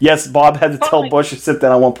 Yes, Bob had to tell Bush to sit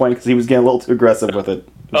down at one point because he was getting a little too aggressive with it.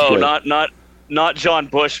 was good. Not John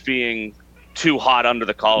Bush being too hot under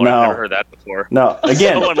the collar. No. I've never heard that before. No,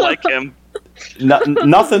 again, Someone like him.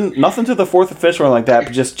 nothing to the fourth official or like that,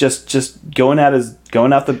 but just going out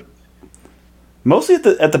the mostly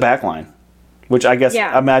at the back line, which I guess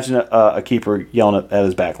I imagine a keeper yelling at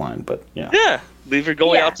his back line, but yeah. Yeah, leave her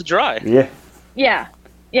going out to dry. Yeah.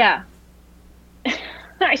 Yeah.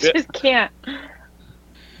 I just can't.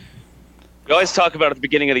 We always talk about at the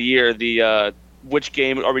beginning of the year the which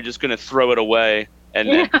game are we just going to throw it away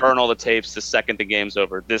and burn all the tapes the second the game's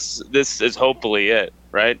over. This is hopefully it,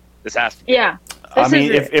 right? This has to be. Yeah. I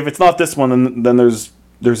mean, if it's not this one, then there's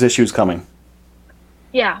issues coming.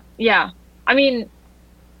 Yeah. I mean,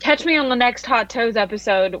 catch me on the next Hot Toes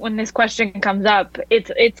episode when this question comes up.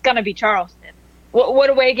 It's gonna be Charleston. What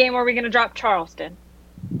away game are we gonna drop Charleston?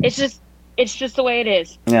 It's just the way it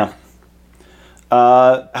is. Yeah.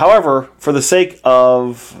 However, for the sake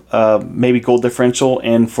of maybe goal differential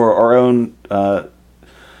and for our own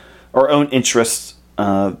interests,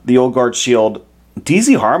 the Old Guard Shield,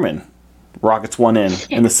 DZ Harmon rockets one in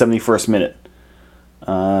the 71st minute.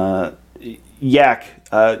 Yak,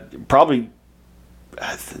 probably,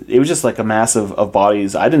 it was just like a mass of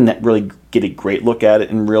bodies. I didn't really get a great look at it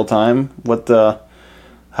in real time.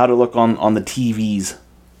 How to look on the TVs.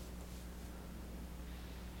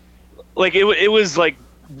 Like it was like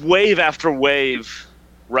wave after wave,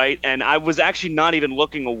 right? And I was actually not even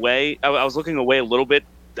looking away. I was looking away a little bit.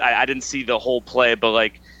 I didn't see the whole play, but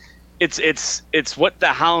like it's what the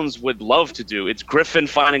Hounds would love to do. It's Griffin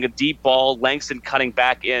finding a deep ball, Langston cutting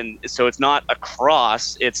back in, so it's not a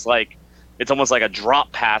cross. It's almost like a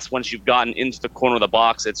drop pass. Once you've gotten into the corner of the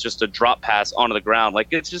box, it's just a drop pass onto the ground. Like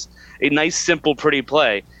it's just a nice, simple, pretty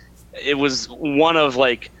play. It was one of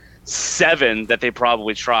like 7 that they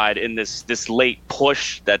probably tried in this late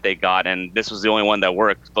push that they got, and this was the only one that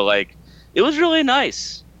worked. But like, it was really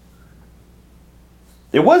nice.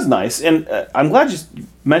 It was nice, and I'm glad you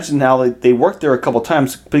mentioned how they worked there a couple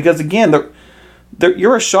times, because again,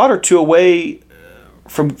 you're a shot or two away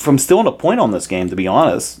from stealing a point on this game. To be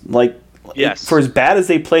honest, like yes, for as bad as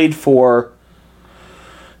they played for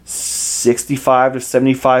 65 to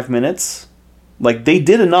 75 minutes. Like, they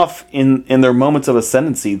did enough in their moments of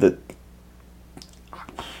ascendancy that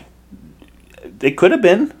it could have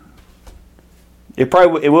been. It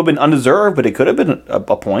would have been undeserved, but it could have been a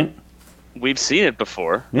point. We've seen it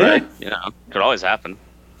before, right? Could always happen.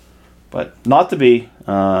 But not to be.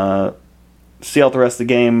 See out the rest of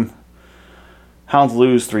the game. Hounds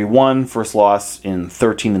lose 3-1, first loss in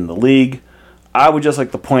 13 in the league. I would just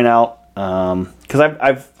like to point out, because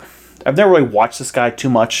I've never really watched this guy too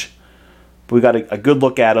much. We got a good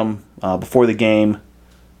look at him before the game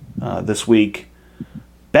this week.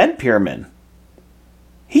 Ben Pierman.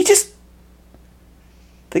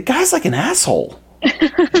 The guy's like an asshole.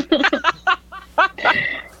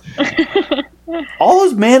 All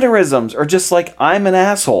his mannerisms are just like, I'm an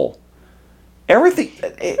asshole. Everything.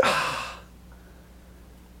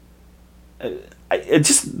 It's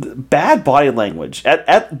just bad body language.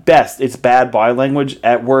 At best, it's bad body language.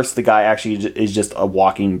 At worst, the guy actually is just a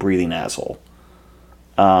walking, breathing asshole.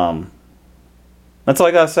 That's all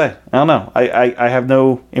I gotta say. I don't know. I have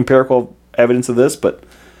no empirical evidence of this, but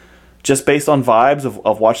just based on vibes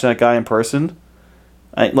of watching that guy in person,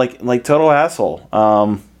 like total asshole.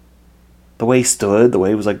 The way he stood, the way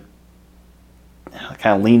he was like,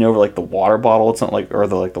 kind of lean over like the water bottle. It's not like, or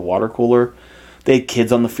the water cooler. They had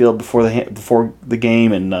kids on the field before the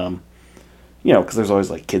game, and because there's always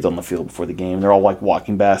like kids on the field before the game. They're all like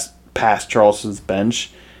walking past Charleston's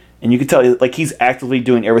bench, and you could tell like he's actively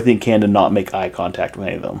doing everything he can to not make eye contact with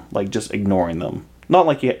any of them, like just ignoring them. Not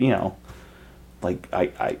like like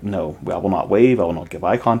I no, I will not wave. I will not give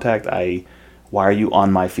eye contact. Why are you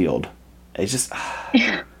on my field? It's just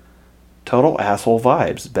total asshole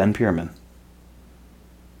vibes. Ben Pierman,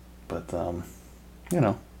 but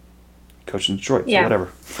coaching Detroit, so whatever.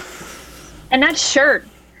 And that shirt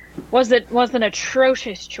was an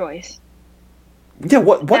atrocious choice. Yeah,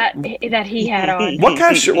 what that he had on. What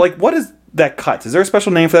kind of shirt? Like, what is that cut? Is there a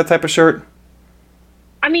special name for that type of shirt?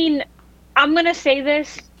 I mean, I'm gonna say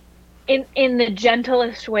this in the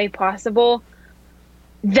gentlest way possible.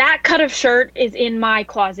 That cut of shirt is in my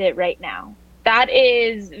closet right now. That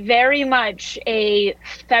is very much a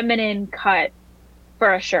feminine cut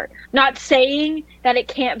for a shirt. Not saying that it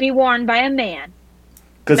can't be worn by a man.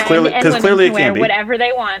 Because clearly it can be. Whatever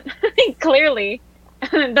they want. Clearly.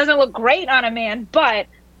 It doesn't look great on a man, but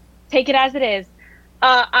take it as it is.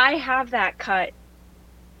 I have that cut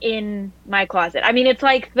in my closet. I mean, it's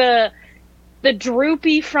like the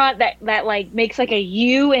droopy front that like makes like a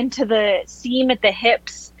U into the seam at the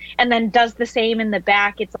hips and then does the same in the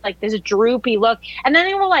back. It's like this droopy look. And then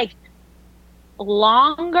they were like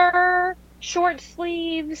longer short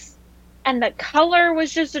sleeves and the color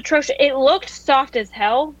was just atrocious. It looked soft as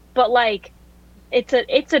hell, but like it's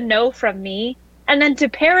a no from me. And then to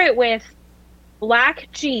pair it with black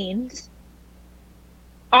jeans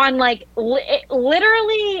on like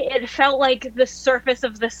literally it felt like the surface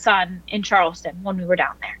of the sun in Charleston when we were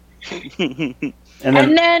down there.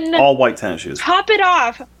 and then all white tennis shoes. Top it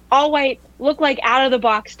off, all white, look like out of the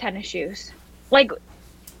box tennis shoes. Like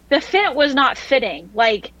the fit was not fitting.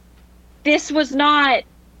 Like this was not.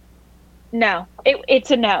 No,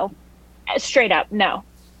 it's a no, straight up no.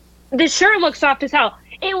 The shirt looks soft as hell.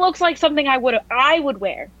 It looks like something I would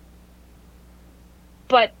wear,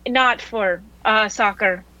 but not for a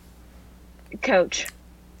soccer coach.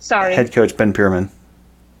 Sorry, head coach Ben Pierman.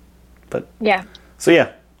 But yeah. So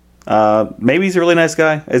yeah, maybe he's a really nice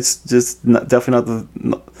guy. It's just definitely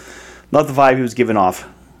not the vibe he was giving off.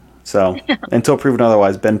 So until proven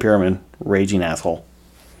otherwise, Ben Pierman, raging asshole.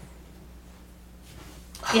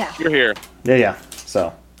 Yeah, you're here. Yeah.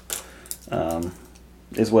 So,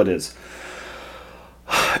 is what it is.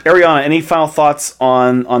 Ariana, any final thoughts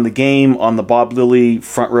on the game, on the Bob Lilly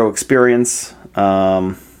front row experience?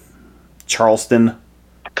 Charleston.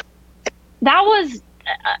 That was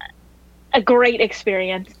a great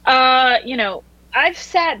experience. I've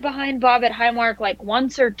sat behind Bob at Highmark like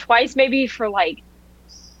once or twice, maybe for like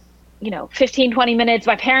 15, 20 minutes.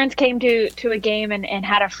 My parents came to a game and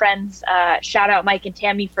had a friend's shout out Mike and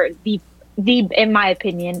Tammy for the in my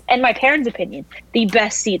opinion and my parents' opinion, the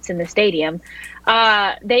best seats in the stadium.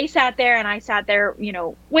 They sat there and I sat there,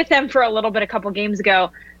 with them for a little bit a couple games ago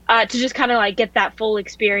to just kind of like get that full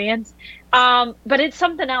experience. But it's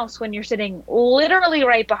something else when you're sitting literally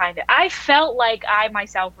right behind it. I felt like I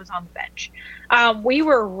myself was on the bench. We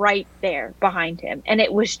were right there behind him and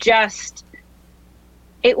it was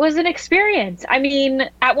an experience. I mean,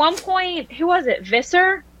 at one point, who was it?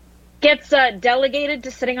 Visser gets delegated to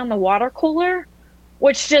sitting on the water cooler,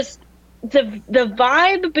 which just the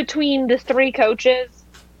vibe between the three coaches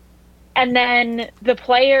and then the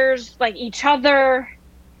players, like each other.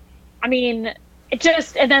 I mean,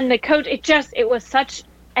 and then the coach, it was such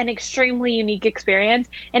an extremely unique experience.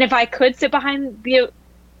 And if I could sit behind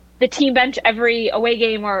the team bench every away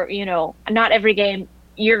game or, not every game,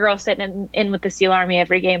 your girl sitting in with the SEAL Army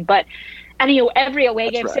every game, but every away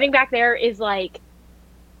game, right. Sitting back there is like,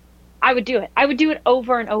 I would do it. I would do it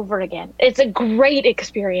over and over again. It's a great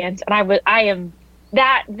experience, and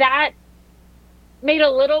that that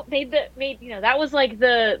was like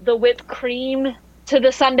the whipped cream to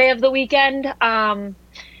the Sunday of the weekend, and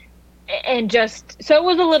just so it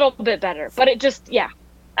was a little bit better. But it just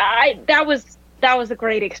that was a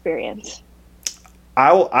great experience.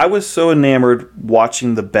 I was so enamored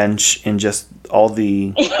watching the bench and just all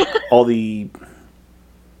the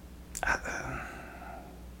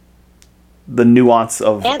the nuance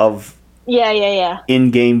of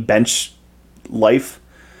in-game bench life.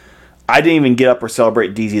 I didn't even get up or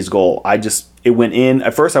celebrate DZ's goal. It went in.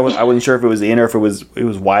 At first I wasn't sure if it was in or if it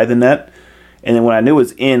was wide the net. And then when I knew it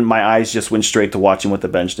was in, my eyes just went straight to watching what the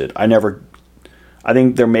bench did. I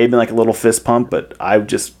think there may have been like a little fist pump, but I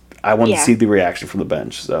wanted to see the reaction from the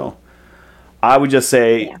bench. So I would just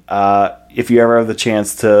say, if you ever have the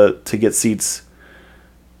chance to get seats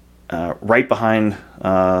right behind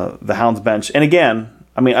the Hounds bench, and again,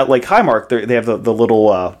 I mean, like Highmark, they have the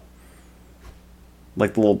little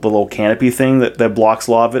like the little canopy thing that blocks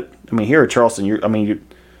a lot of it. I mean, here at Charleston,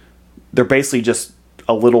 they're basically just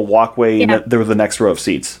a little walkway, and they're the next row of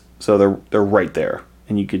seats, so they're right there,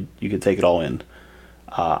 and you could take it all in.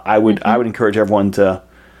 I would encourage everyone to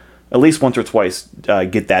at least once or twice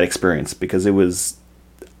get that experience, because it was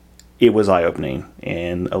eye-opening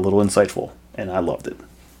and a little insightful, and I loved it.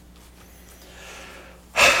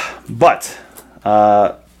 But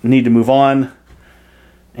need to move on,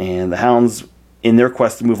 and the Hounds, in their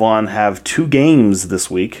quest to move on, have 2 games this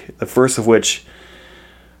week. The first of which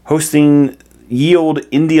hosting Yield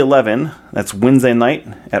Indy 11. That's Wednesday night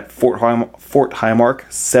at Fort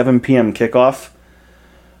Highmark, 7 p.m. kickoff.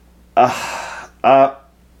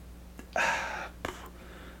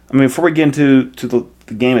 Before we get into the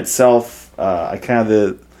game itself, I kind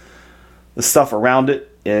of the stuff around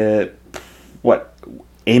it. What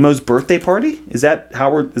Amo's birthday party? Is that how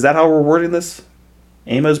we're wording this?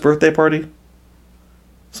 Amo's birthday party,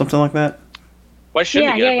 something like that. Why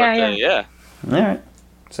shouldn't he get a birthday? Yeah. All right.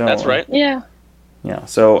 So that's right. Yeah. Yeah.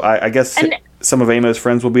 So I guess some of Amo's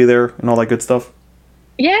friends will be there and all that good stuff.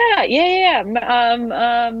 Yeah.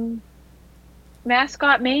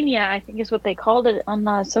 Mascot Mania, I think is what they called it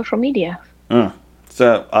on social media.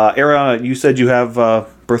 So, Ariana, you said you have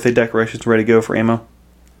birthday decorations ready to go for Ammo?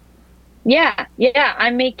 Yeah, yeah.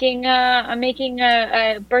 I'm making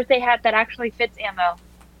a birthday hat that actually fits Ammo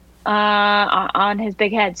on his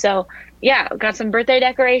big head. So yeah, got some birthday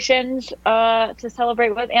decorations to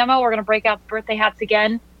celebrate with Ammo. We're gonna break out the birthday hats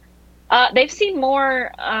again. They've seen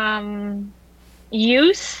more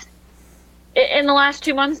use in the last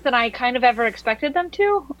 2 months than I kind of ever expected them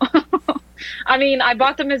to. I mean, I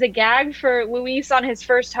bought them as a gag for Luis on his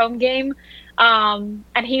first home game, and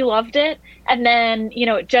he loved it. And then,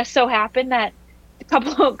 it just so happened that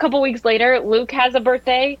a couple weeks later, Luke has a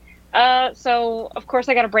birthday. So of course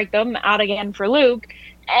I got to break them out again for Luke.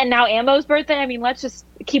 And now Ammo's birthday. I mean, let's just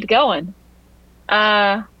keep going.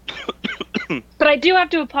 Uh, but I do have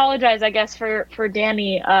to apologize, I guess, for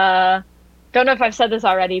Danny. Don't know if I've said this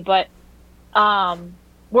already, but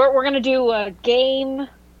we're gonna do a game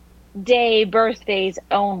day birthdays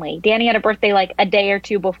only. Danny had a birthday like a day or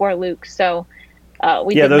two before Luke, so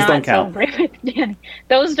we did those not don't count. celebrate with Danny.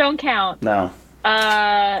 Those don't count. No.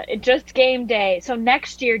 Just game day. So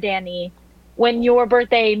next year, Danny, when your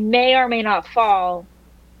birthday may or may not fall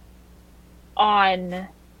on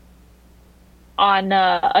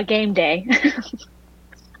a game day,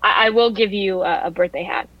 I will give you a birthday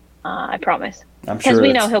hat. I promise. I'm sure because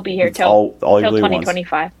we know he'll be here till all really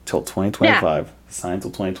 2025. Till 2025. Yeah. Signed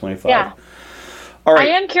till 2025. Yeah. All right.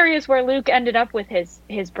 I am curious where Luke ended up with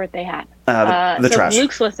his birthday hat. The so trash. If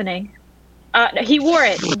Luke's listening. He wore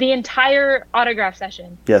it the entire autograph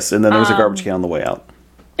session. Yes, and then there's a garbage can on the way out.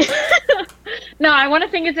 No, I want to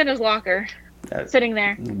think it's in his locker, sitting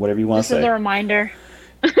there. Whatever you want to say. Just as a reminder.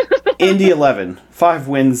 Indy 11, 5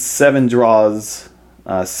 wins, 7 draws,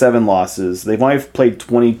 7 losses. They've only played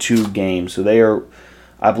 22 games, so they are,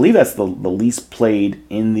 I believe that's the least played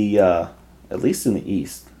in the, at least in the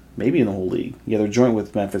East, maybe in the whole league. Yeah, they're joint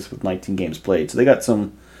with Memphis with 19 games played,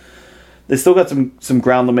 so they still got some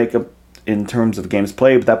ground to make up in terms of games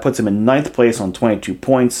played, but that puts them in 9th place on 22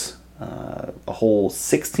 points, a whole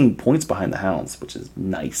 16 points behind the Hounds, which is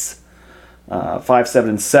nice.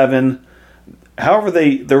 5-7-7. However,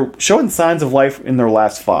 they're showing signs of life in their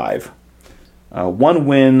last 5. 1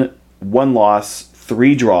 win, 1 loss,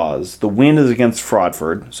 3 draws. The win is against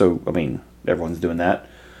Fraudford, so I mean everyone's doing that.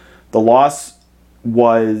 The loss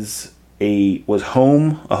was a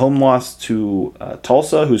home loss to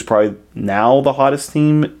Tulsa, who's probably now the hottest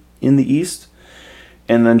team in the East,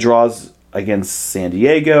 and then draws against San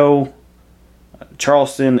Diego,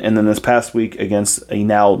 Charleston, and then this past week against a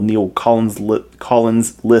now Neil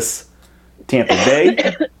Collins-less Tampa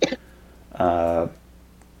Bay.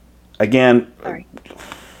 Again, Sorry.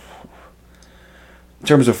 In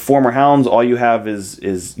terms of former Hounds, all you have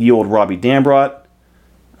is ye old Robbie Dambrot.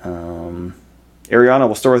 Ariana,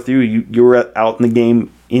 we'll start with you. You were out in the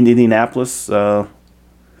game in Indianapolis. What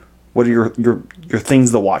are your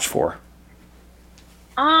things to watch for?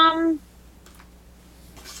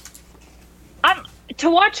 To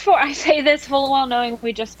watch for, I say this full well knowing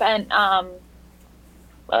we just spent a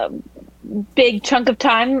big chunk of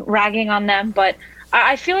time ragging on them, but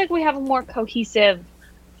I feel like we have a more cohesive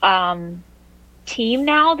team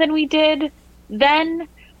now than we did then.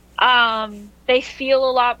 They feel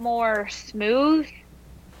a lot more smooth.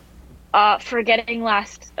 Forgetting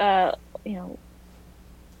last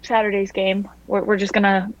Saturday's game, we're just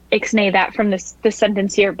gonna ixnay that from this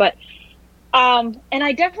sentence here, but and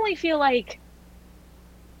I definitely feel like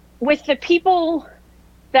with the people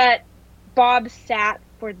that Bob sat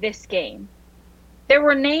for this game, there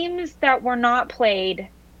were names that were not played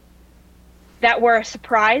that were a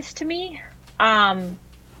surprise to me. I'm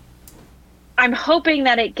hoping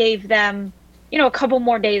that it gave them, a couple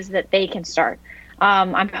more days that they can start.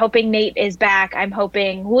 I'm hoping Nate is back. I'm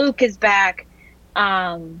hoping Luke is back.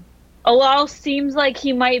 Alal seems like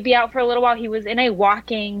he might be out for a little while. He was in a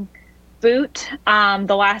walking boot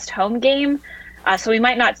the last home game, so we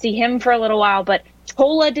might not see him for a little while. But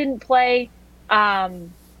Tola didn't play,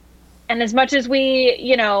 and as much as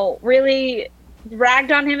we, really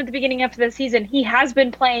ragged on him at the beginning of the season, he has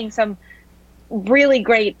been playing some really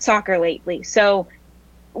great soccer lately. So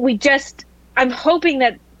I'm hoping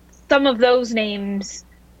that some of those names,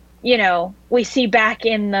 we see back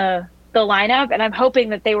in the lineup, and I'm hoping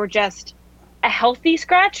that they were just a healthy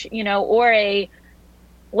scratch, or a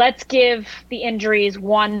let's give the injuries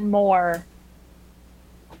one more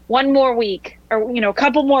week, or a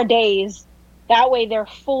couple more days. That way they're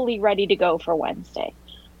fully ready to go for Wednesday.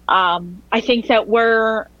 I think that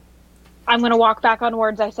I'm going to walk back on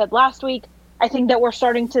words I said last week. I think that we're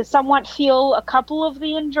starting to somewhat feel a couple of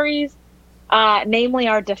the injuries namely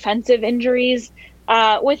our defensive injuries.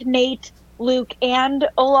 With Nate, Luke, and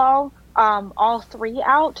Olal, all three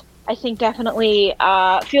out, I think definitely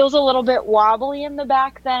feels a little bit wobbly in the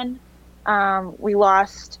back then. We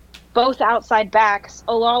lost both outside backs.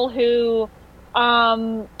 Olal, who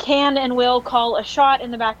can and will call a shot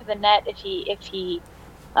in the back of the net if he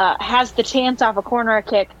has the chance off a corner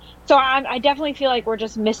kick. So I definitely feel like we're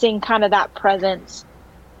just missing kind of that presence.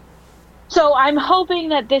 So I'm hoping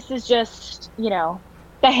that this is just,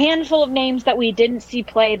 the handful of names that we didn't see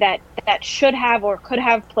play that should have or could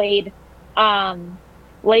have played.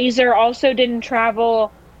 Laser also didn't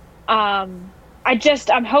travel. I'm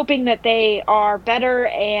hoping that they are better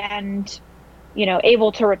and,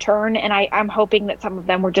 able to return. And I'm hoping that some of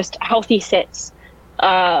them were just healthy sits,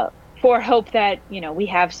 for hope that, we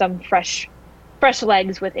have some fresh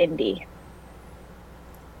legs with Indy.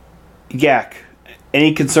 Yak,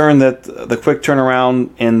 any concern that the quick turnaround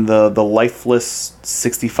and the lifeless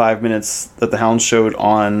 65 minutes that the Hounds showed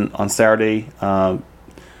on Saturday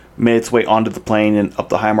made its way onto the plane and up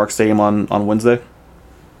to Highmark Stadium on Wednesday?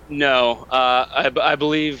 No, I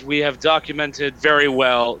believe we have documented very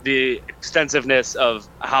well the extensiveness of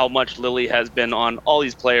how much Lily has been on all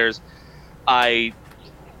these players. I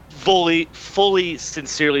fully,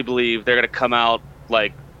 sincerely believe they're going to come out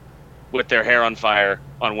like with their hair on fire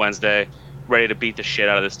on Wednesday, ready to beat the shit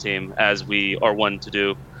out of this team, as we are one to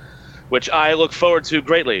do, which I look forward to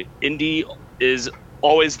greatly. Indy is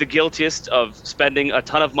always the guiltiest of spending a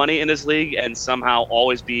ton of money in this league and somehow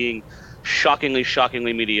always being shockingly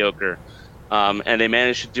mediocre. And they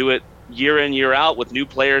manage to do it year in, year out with new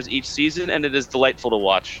players each season, and it is delightful to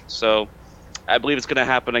watch. So I believe it's going to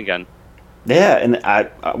happen again. Yeah, and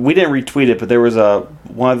we didn't retweet it, but there was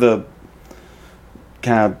one of the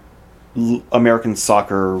kind of American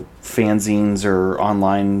soccer fanzines or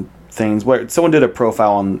online things where someone did a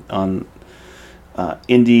profile on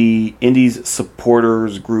Indy's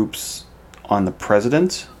supporters groups on the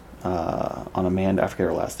president, on Amanda. I forget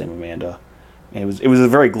her last name, Amanda. And it was a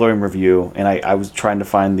very glowing review, and I was trying to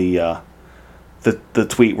find the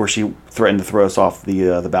tweet where she threatened to throw us off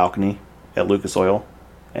the balcony at Lucas Oil,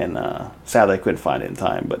 and sadly I couldn't find it in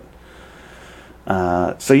time.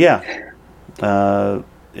 But so yeah,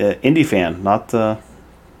 Indy fan, not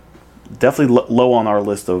definitely low on our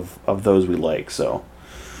list of those we like. So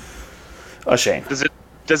a shame.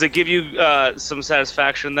 Does it give you some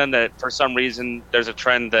satisfaction then that for some reason there's a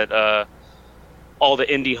trend that all the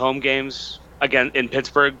Indy home games again in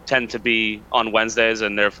Pittsburgh tend to be on Wednesdays,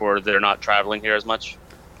 and therefore they're not traveling here as much?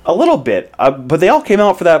 A little bit, but they all came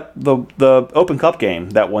out for the Open Cup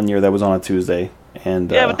game that one year that was on a Tuesday,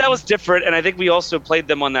 and yeah, but that was different, and I think we also played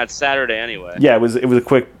them on that Saturday anyway. Yeah, it was a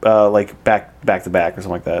quick like back to back or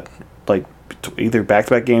something like that, like either back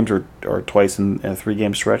to back games or twice in a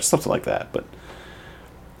 3-game stretch, something like that. But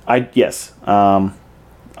I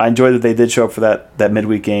enjoyed that they did show up for that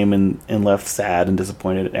midweek game and left sad and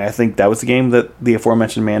disappointed. And I think that was the game that the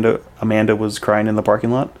aforementioned Amanda was crying in the parking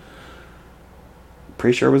lot.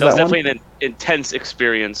 Pretty sure it was that one. That was definitely an intense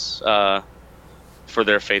experience for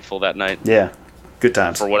their faithful that night. Yeah, good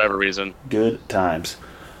times. For whatever reason. Good times.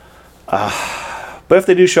 But if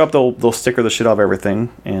they do show up, they'll sticker the shit out of everything,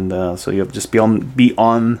 and so you have to just be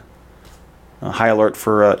on high alert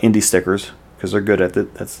for Indy stickers, because they're good at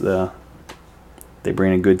it. That's they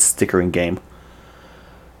bring a good stickering game.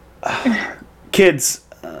 Kids,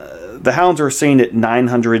 the Hounds are sitting at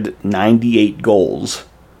 998 goals.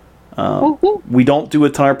 We don't do a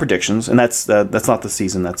ton of predictions, and that's not the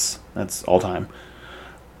season. That's all time.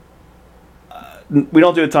 We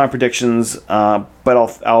don't do a ton of predictions, but we'll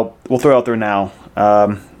throw it out there now.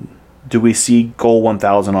 Do we see goal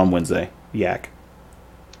 1,000 on Wednesday? Yak.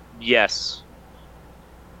 Yes.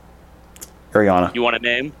 Ariana. You want a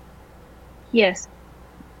name? Yes.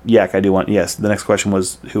 Yak, I do want. Yes. The next question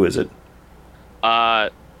was, who is it?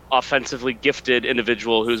 Offensively gifted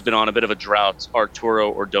individual who's been on a bit of a drought,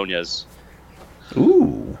 Arturo Ordonez.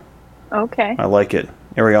 Ooh. Okay. I like it.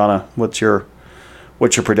 Ariana, what's your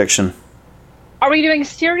prediction? Are we doing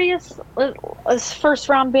serious? Is first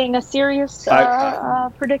round being a serious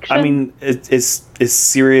prediction? I mean, it's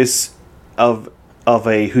serious of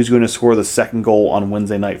a who's going to score the second goal on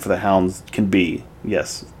Wednesday night for the Hounds can be.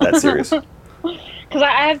 Yes, that's serious. Because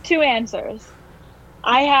I have two answers.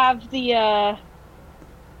 I have the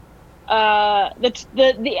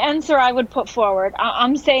answer I would put forward.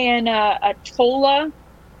 I'm saying a Tola,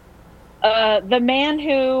 the man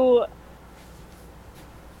who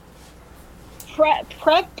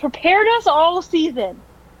prepared us all season,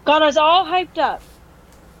 got us all hyped up,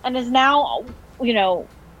 and is now, doing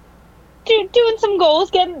some goals,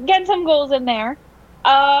 getting some goals in there.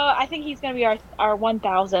 I think he's gonna be our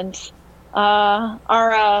 1,000th.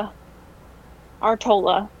 Our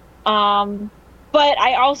Tola. But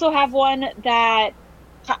I also have one that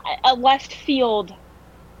a left field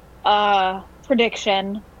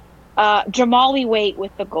prediction. Jamali Waite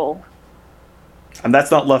with the goal. And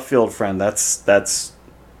that's not left field, friend. That's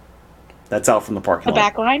out from the parking The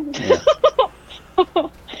lot. back line? Yeah.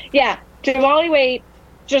 Yeah. Jamali Waite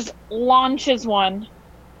just launches one.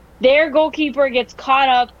 Their goalkeeper gets caught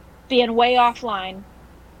up being way offline.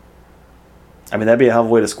 I mean, that'd be a hell of a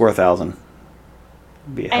way to score 1,000.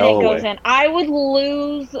 Be a And hell it of a goes way. in. I would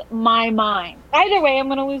lose my mind. Either way, I'm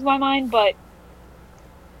going to lose my mind, but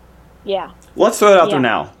yeah. Let's throw it out there Yeah.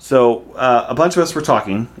 now. So, a bunch of us were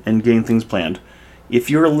talking and getting things planned. If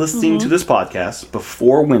you're listening to this podcast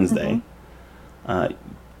before Wednesday,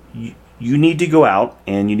 you need to go out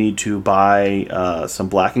and you need to buy some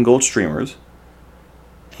black and gold streamers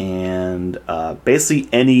and basically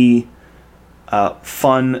any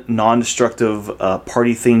fun, non-destructive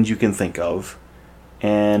party things you can think of.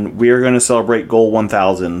 And we are going to celebrate goal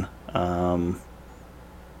 1,000. The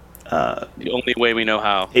only way we know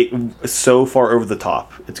how. So far over the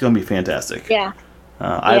top. It's going to be fantastic. Yeah.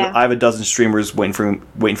 I have a dozen streamers waiting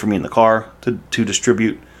for me in the car to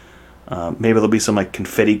distribute. Maybe there'll be some like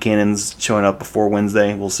confetti cannons showing up before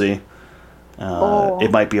Wednesday. We'll see.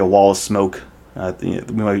 It might be a wall of smoke. We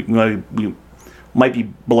might be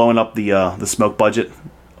blowing up the smoke budget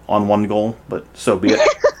on one goal, but so be it.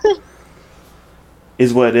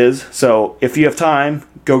 Is what it is. So if you have time,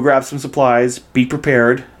 go grab some supplies. Be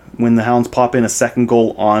prepared when the Hounds pop in a second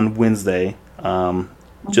goal on Wednesday.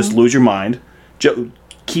 Just lose your mind.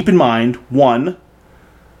 Keep in mind,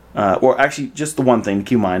 or actually just the one thing to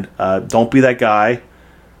keep in mind, don't be that guy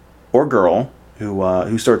or girl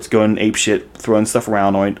who starts going ape shit, throwing stuff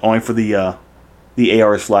around only for the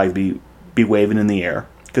AR's flag to be waving in the air,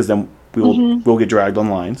 because then we'll get dragged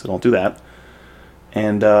online, so don't do that.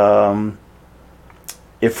 And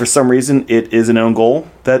if for some reason it is an own goal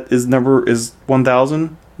that number is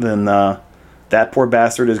 1,000, then that poor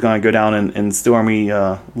bastard is going to go down in Steel Army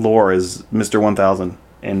lore as Mr. 1,000,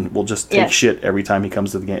 and will just take shit every time he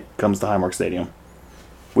comes to Highmark Stadium,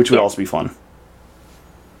 which would also be fun.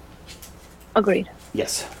 Agreed.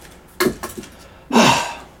 Yes.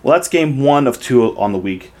 Well, that's game 1 of 2 on the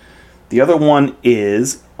week. The other one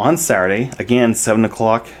is on Saturday, again 7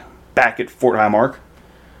 o'clock, back at Fort Highmark.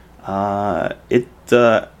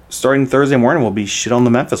 Starting Thursday morning will be shit on the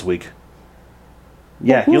Memphis week.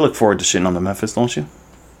 Yeah, you look forward to shitting on the Memphis, don't you?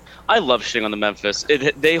 I love shitting on the Memphis.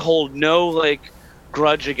 They hold no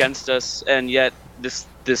grudge against us, and yet this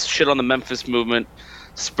shit on the Memphis movement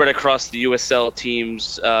spread across the USL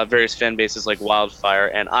teams, various fan bases like wildfire,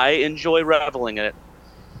 and I enjoy reveling in it.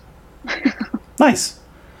 Nice.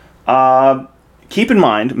 Keep in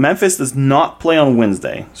mind, Memphis does not play on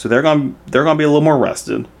Wednesday, so they're gonna be a little more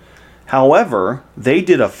rested. However, they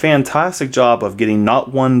did a fantastic job of getting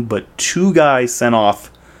not one but 2 guys sent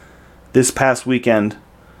off this past weekend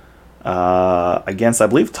against, I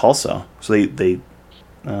believe, Tulsa. So they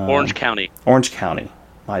Orange County. Orange County.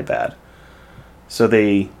 My bad. So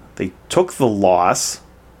they took the loss.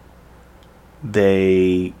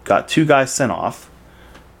 They got 2 guys sent off.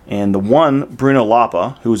 And the one, Bruno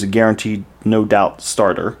Lapa, who was a guaranteed, no doubt,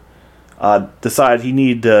 starter, decided he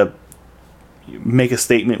needed to make a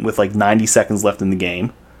statement with 90 seconds left in the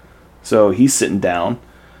game. So he's sitting down.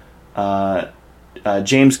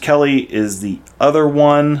 James Kelly is the other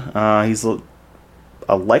one. He's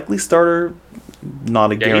a likely starter,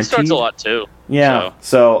 not a guarantee. He starts a lot too. Yeah.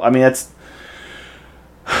 So I mean, it's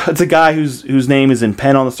a guy whose name is in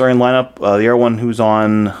pen on the starting lineup. The other one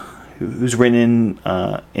who's written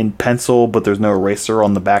in pencil, but there's no eraser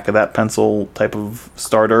on the back of that pencil type of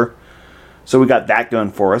starter. So we got that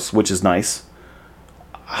going for us, which is nice.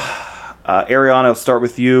 Ariana, I'll start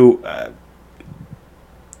with you.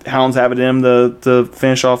 Hounds have it in him to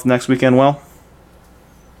finish off next weekend well?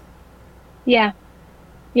 Yeah,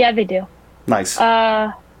 they do. Nice.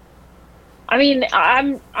 I mean,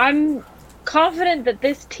 I'm confident that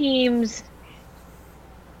this team's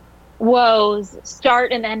woes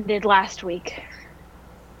start and ended last week.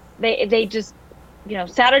 They just,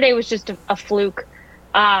 Saturday was just a fluke.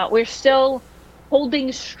 We're still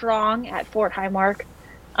holding strong at Fort Highmark.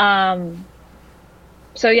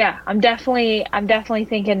 So yeah, I'm definitely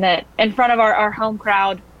thinking that in front of our home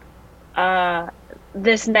crowd,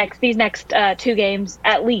 these next 2 games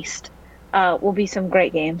at least will be some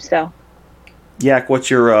great games. So, Yak, what's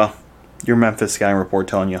your Memphis scouting report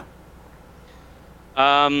telling you?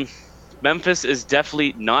 Memphis is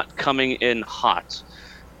definitely not coming in hot.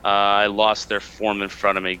 I lost their form in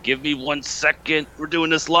front of me. Give me 1 second. We're doing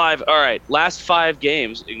this live. All right. Last 5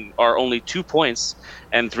 games are only 2 points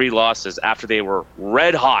and 3 losses after they were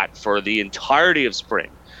red hot for the entirety of spring.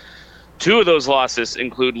 2 of those losses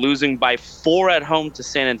include losing by 4 at home to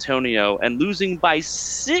San Antonio and losing by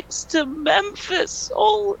 6 to Memphis.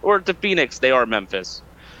 Or to Phoenix. They are Memphis.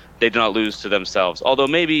 They did not lose to themselves. Although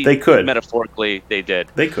maybe They could. metaphorically they did.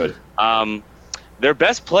 They could. Their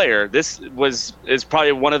best player, is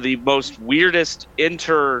probably one of the most weirdest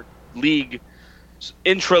intra-league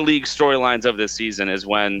storylines of this season, is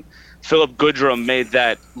when Philip Goodrum made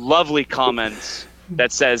that lovely comment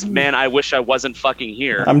that says, "Man, I wish I wasn't fucking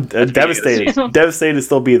here." I'm devastated. Devastated to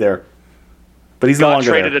still be there. But he's no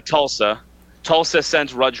longer traded there. to Tulsa. Tulsa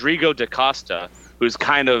sent Rodrigo da Costa, who's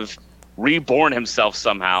kind of reborn himself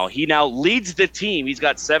somehow. He now leads the team. He's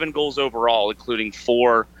got 7 goals overall, including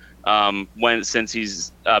 4 since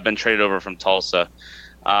he's been traded over from Tulsa.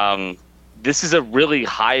 This is a really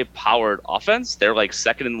high-powered offense. They're like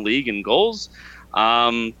second in the league in goals.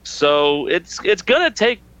 So it's gonna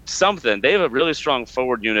take something. They have a really strong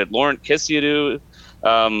forward unit. Laurent Kessiedou,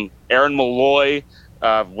 Aaron Malloy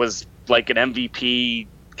was like an MVP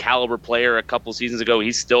caliber player a couple seasons ago.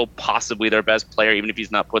 He's still possibly their best player, even if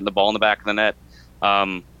he's not putting the ball in the back of the net.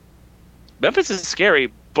 Memphis is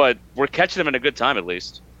scary, but we're catching them in a good time at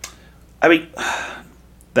least. I mean,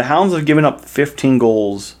 the Hounds have given up 15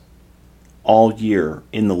 goals all year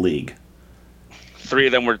in the league. 3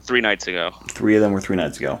 of them were 3 nights ago. 3 of them were 3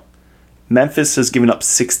 nights ago. Memphis has given up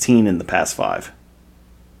 16 in the past 5.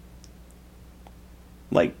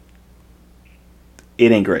 Like,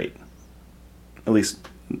 it ain't great. At least,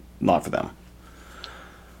 not for them.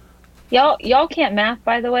 Y'all can't math,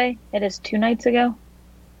 by the way. It is 2 nights ago.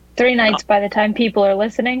 3 nights by the time people are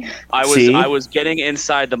listening. I was getting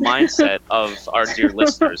inside the mindset of our dear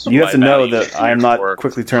listeners. You have to know that I am not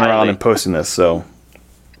quickly turning around and posting this, so.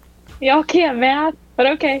 Y'all can't math, but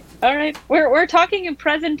okay. All right. We're talking in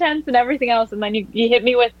present tense and everything else, and then you hit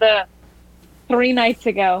me with the 3 nights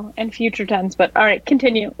ago and future tense, but all right,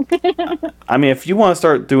 continue. I mean, if you want to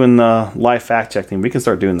start doing live fact checking, we can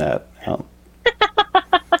start doing that.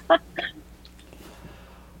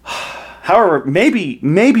 However, maybe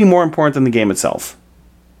more important than the game itself.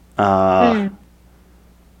 One,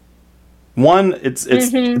 it's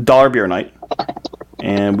dollar beer night,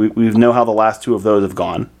 and we know how the last 2 of those have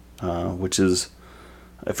gone, which is,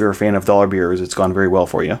 if you're a fan of dollar beers, it's gone very well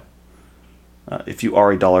for you. If you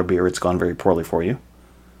are a dollar beer, it's gone very poorly for you.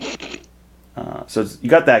 So you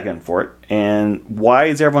got that going for it. And why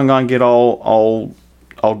is everyone going to get all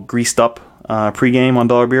greased up pregame on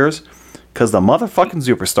dollar beers? Because the motherfucking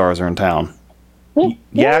superstars are in town.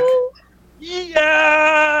 Yak?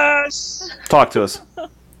 Yes! Talk to us.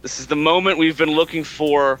 This is the moment we've been looking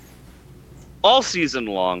for all season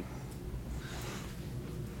long.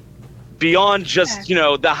 Beyond just,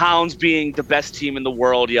 the Hounds being the best team in the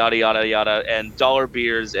world, yada, yada, yada, and dollar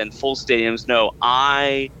beers and full stadiums. No,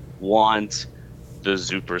 I want the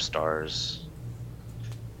superstars.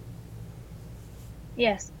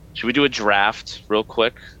 Yes. Should we do a draft real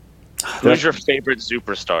quick? Who's your favorite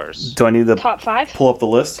superstars? Do I need to top 5? Pull up the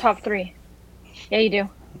list? Top 3. Yeah, you do.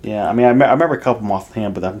 Yeah, I mean, I remember a couple of them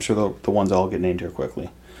offhand, but I'm sure the ones all get named here quickly.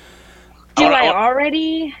 Do I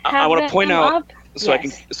already have I want to point out, up? so I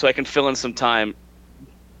can fill in some time.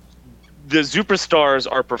 The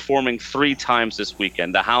superstars are performing 3 times this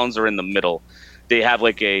weekend. The Hounds are in the middle. They have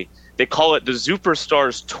they call it the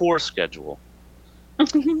Superstars Tour schedule.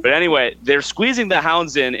 But anyway, they're squeezing the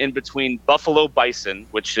Hounds in between Buffalo Bison,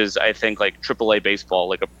 which is, I think, like AAA baseball,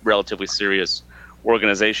 like a relatively serious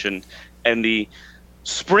organization, and the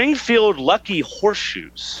Springfield Lucky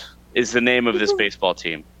Horseshoes is the name of this baseball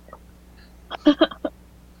team. It's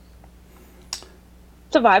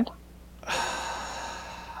a vibe.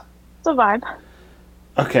 It's a vibe.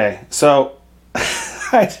 Okay, so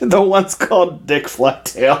the one's called Dick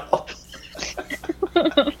Flattail.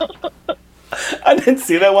 I didn't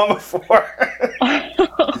see that one before.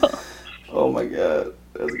 Oh my god,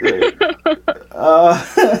 that's great.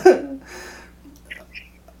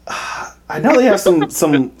 I know they have some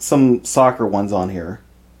soccer ones on here.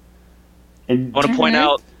 And I want to point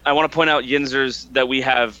out, Yinzers, that we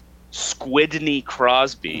have Squidney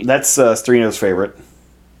Crosby. That's Strino's favorite.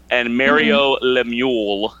 And Mario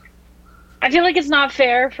Lemieux. I feel like it's not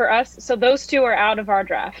fair for us, so those 2 are out of our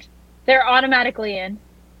draft. They're automatically in.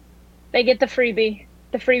 They get the freebie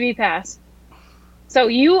pass. So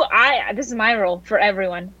this is my rule for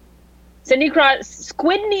everyone.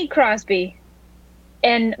 Squidney Crosby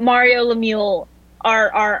and Mario Lemieux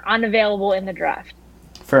are unavailable in the draft.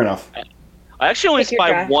 Fair enough. I actually only Pick your spy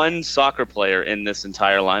draft. one soccer player in this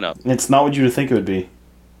entire lineup. It's not what you would think it would be.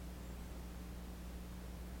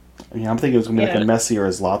 I mean, I'm thinking it was going to be like a Messi or a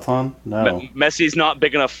Zlatan. No. Messi's not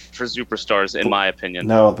big enough for superstars, in my opinion.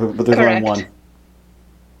 No, but there's only Correct. one.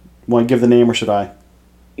 Want to give the name or should I?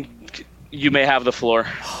 You may have the floor.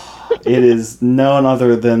 It is none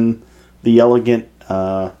other than the elegant,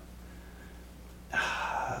 the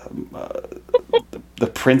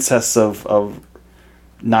princess of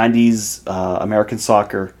 90s American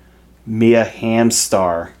soccer, Mia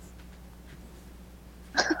Hammster.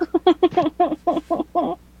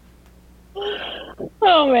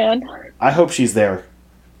 Oh man. I hope she's there.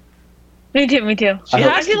 Me too. Me too. She I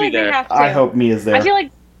has feel to be like there. they have to. I hope Mia's there. I feel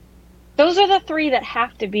like those are the three that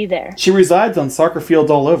have to be there. She resides on soccer fields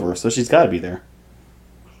all over, so she's got to be there.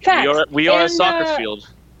 Fact. We are a And, soccer field.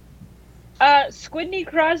 Squidney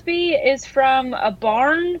Crosby is from a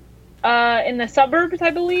barn in the suburbs, I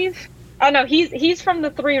believe. Oh no, he's from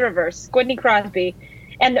the Three Rivers, Squidney Crosby.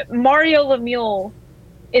 And Mario Lemieux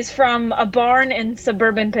is from a barn in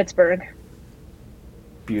suburban Pittsburgh.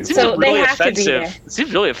 Beautiful. So they have to be there. It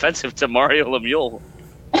seems really offensive to Mario Lemieux.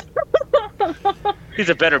 He's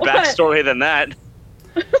a better backstory than that.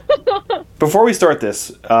 Before we start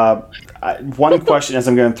this, one question as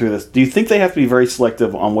I'm going through this: do you think they have to be very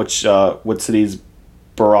selective on which cities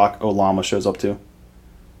Barack Obama shows up to?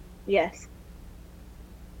 Yes.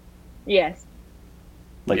 Yes.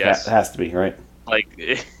 Like, Yes. has to be, right? Like,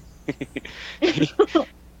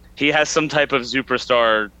 he has some type of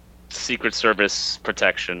superstar Secret Service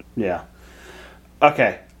protection. Yeah.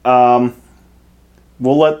 Okay. We'll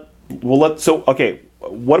let. So, okay.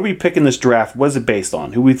 What are we picking this draft? What is it based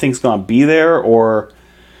on? Who we think's going to be there, or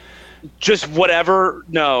Just whatever.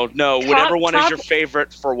 No. Whatever one is top- your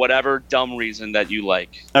favorite for whatever dumb reason that you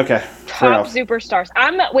like. okay? Fair Top enough. superstars.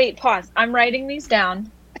 Pause. I'm writing these down,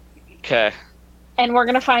 Okay. and we're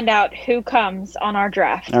gonna find out who comes on our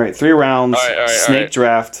draft. All right, 3 rounds. All right, Snake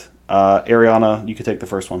draft. Ariana, you can take the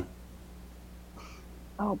first one.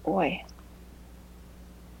 Oh boy.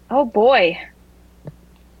 Oh boy.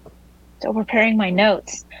 Still preparing my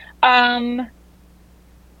notes. I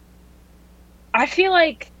feel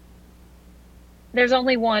like there's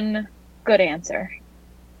only one good answer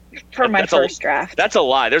for my That's a- first draft. That's a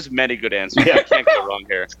lie. There's many good answers. Yeah. You can't go wrong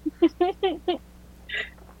here.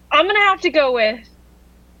 I'm gonna have to go with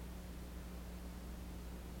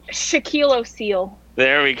Shaquille O'Neal.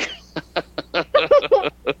 There we go.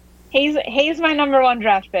 He's my number one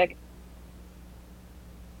draft pick.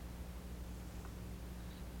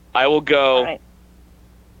 I will go. All right.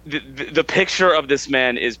 The picture of this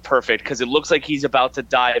man is perfect because it looks like he's about to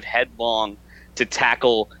dive headlong to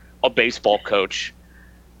tackle a baseball coach.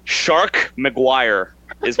 Shark McGuire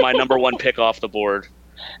is my number one pick off the board.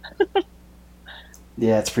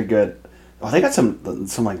 Yeah, it's pretty good. Oh, they got some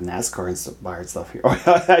like NASCAR inspired stuff here.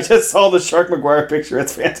 Oh, I just saw the Shark McGuire picture.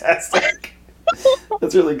 It's fantastic.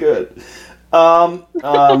 That's really good.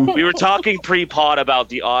 We were talking pre-pod about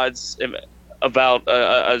the odds about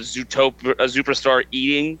a superstar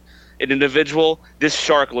eating an individual. This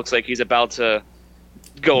shark looks like he's about to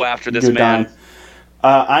go after this Good man. time.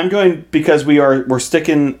 I'm going because we're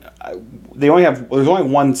sticking. There's only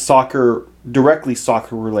one directly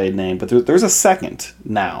soccer related name, but there's a second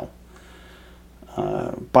now.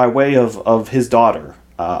 By way of his daughter,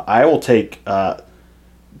 I will take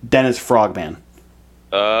Dennis Frogman.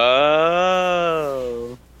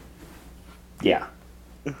 Oh. Yeah.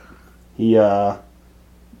 He 9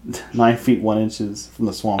 feet 1 inches from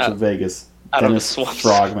the swamps of Vegas. Out of the Dennis swamps.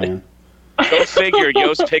 Frogman. Go figure.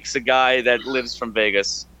 Yost picks a guy that lives from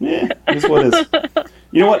Vegas. Yeah, here's what it is.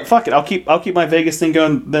 You know what? Fuck it. I'll keep my Vegas thing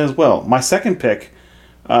going then as well. My second pick,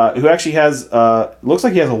 who actually has looks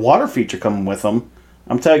like he has a water feature coming with him.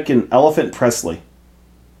 I'm taking Elephant Presley.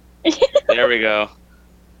 There we go.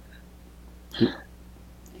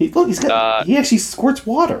 He actually squirts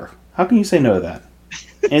water. How can you say no to that?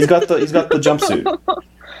 And he's got the jumpsuit.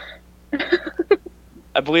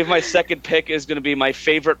 I believe my second pick is going to be my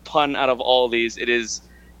favorite pun out of all these. It is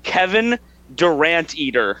Kevin Durant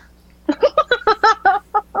Eater.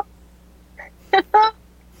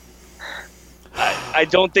 I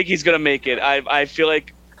don't think he's going to make it. I feel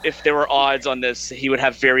like if there were odds on this, he would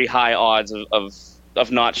have very high odds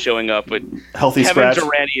of not showing up. But Healthy Kevin scratch.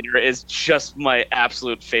 Durant Eater is just my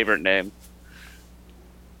absolute favorite name.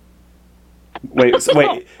 Wait. Is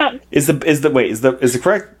the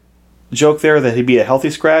correct joke there that he'd be a healthy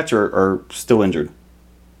scratch or still injured?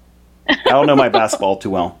 I don't know my basketball too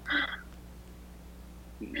well.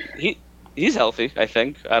 He's healthy, I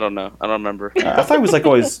think. I don't know. I don't remember. I thought he was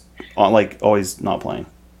always not playing.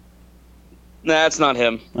 Nah, that's not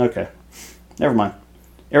him. Okay. Never mind.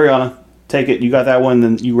 Ariana, take it. You got that one,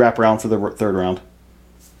 then you wrap around for the third round.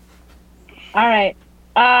 All right.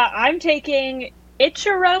 I'm taking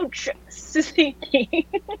Ichiroch Suzuki. You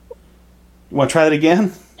want to try that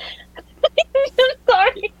again? I'm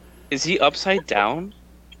sorry. Is he upside down?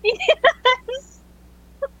 Yes.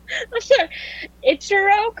 I'm sorry.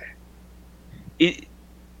 Ichiroch?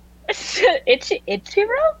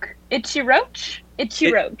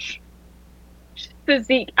 Ichiroch?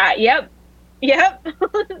 Suzuki. Yep.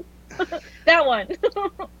 That one.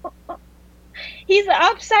 He's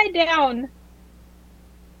upside down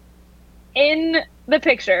in the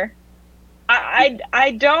picture. I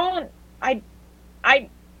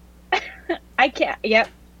can't. Yep.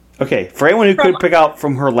 Okay, for anyone who could pick out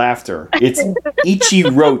from her laughter, it's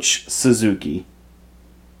Ichiroch Suzuki.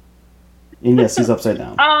 And yes, he's upside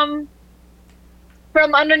down.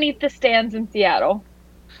 From underneath the stands in Seattle.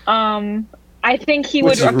 I think he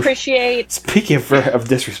would appreciate. Speaking of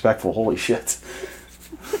disrespectful, holy shit.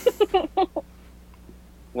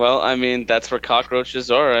 Well, I mean, that's where cockroaches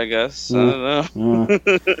are, I guess. I don't know.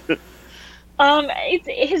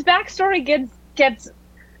 His backstory gets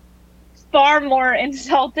far more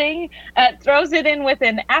insulting. Throws it in with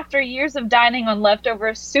after years of dining on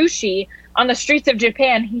leftover sushi on the streets of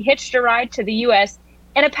Japan, he hitched a ride to the U.S.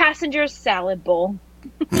 in a passenger's salad bowl.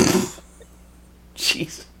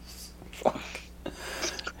 Jesus. Fuck.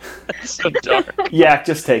 That's so dark. Yeah,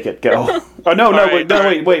 just take it. Go. Oh, no, wait.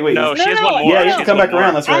 No, she has one more. Yeah, you can come back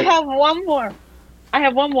around. That's right. I have one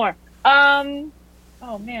more.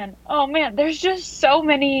 Oh, man. There's just so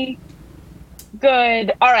many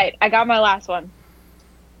good. All right, I got my last one.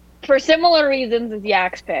 For similar reasons as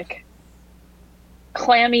Yak's pick.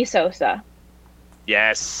 Clammy Sosa.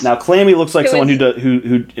 Yes. Now, Clammy looks like someone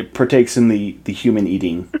who partakes in the human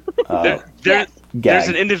eating There's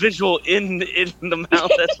an individual in the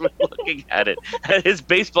mouth that's looking at it. His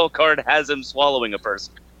baseball card has him swallowing a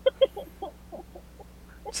person.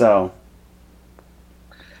 So,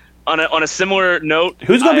 on a similar note,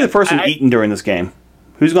 who's going to be the person eaten during this game?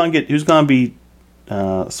 Who's going to be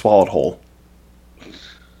swallowed whole?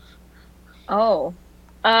 Oh,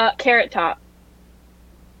 Carrot Top.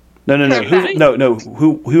 No.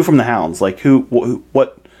 Who from the Hounds? Like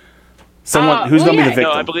what? Someone who's going to be the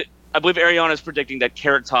victim? No, I believe Ariana is predicting that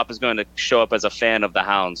Carrot Top is going to show up as a fan of the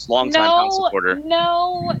Hounds, longtime Hound supporter.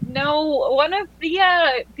 No. One of the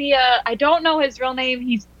I don't know his real name.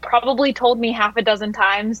 He's probably told me half a dozen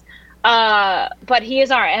times. But he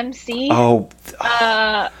is our MC. Oh.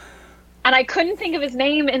 And I couldn't think of his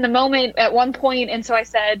name in the moment at one point, and so I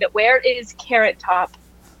said, "Where is Carrot Top?"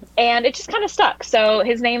 And it just kind of stuck. So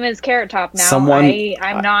his name is Carrot Top now.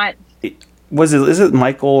 I'm not. Is it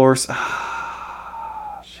Michael or? Shit.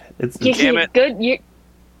 Damn it. Good.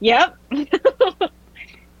 Yep.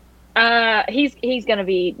 He's gonna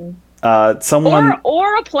be eaten. Someone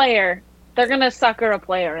or a player. They're gonna sucker a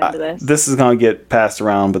player into this. This is gonna get passed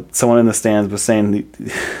around, but someone in the stands was saying.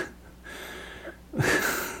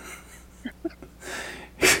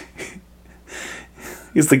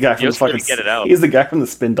 He's the guy from the fucking. Get it out. He's the guy from the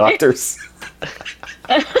Spin Doctors.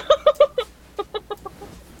 I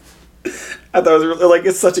thought it was really,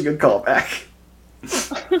 it's such a good callback.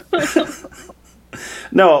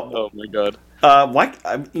 No. Oh my god. Why?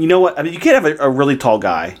 You know what? I mean, you can't have a really tall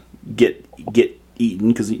guy get eaten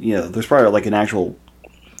because there's probably an actual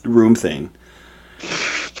room thing.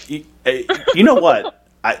 You know what?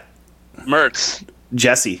 Mertz.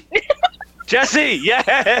 Jesse. Jesse,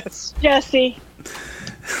 yes. Jesse.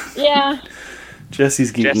 Yeah.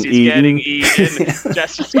 Jesse's getting eaten.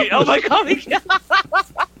 Jesse's getting. Oh my god.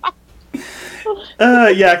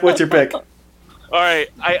 Yak, what's your pick? All right,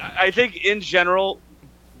 I think in general,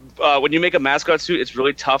 when you make a mascot suit, it's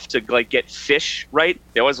really tough to get fish right.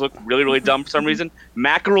 They always look really, really dumb for some reason.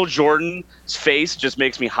 Mackerel Jordan's face just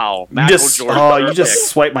makes me howl. You just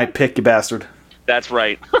swipe my pick, you bastard. That's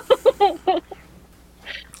right.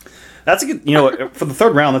 That's a good. For the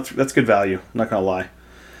third round, that's good value. I'm not gonna lie.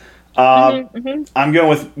 I'm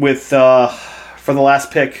going with for the last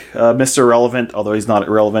pick, Mr. Irrelevant, although he's not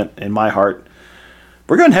irrelevant in my heart.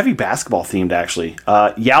 We're going heavy basketball themed, actually.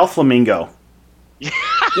 Yao Flamingo.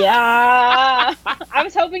 Yeah, I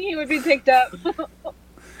was hoping he would be picked up.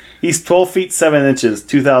 He's 12 feet 7 inches,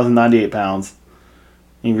 2,098 pounds.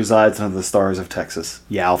 He resides under the stars of Texas.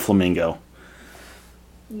 Yao Flamingo.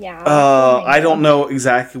 Yeah. I don't know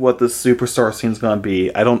exactly what the superstar scene is going to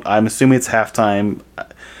be. I'm assuming it's halftime.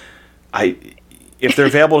 If they're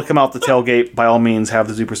available to come out the tailgate, by all means, have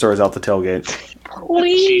the superstars out the tailgate.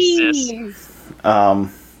 Please. Jesus.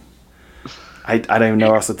 I don't even know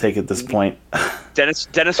how else to take it at this point.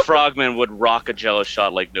 Dennis Frogman would rock a Jello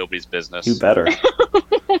shot like nobody's business. You better.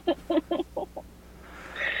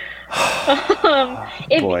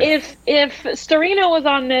 If Storino was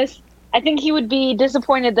on this, I think he would be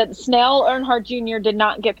disappointed that Snell Earnhardt Jr. did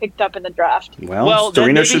not get picked up in the draft. Well, then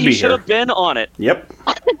Storino maybe should he be should here. have been on it. Yep.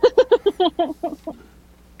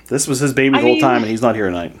 This was his baby the whole time, and he's not here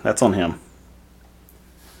tonight. That's on him.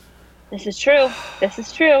 This is true. This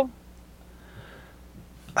is true.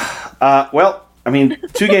 Well, I mean,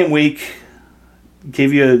 2-game week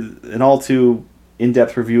gave you an all too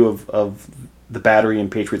in-depth review of the Battery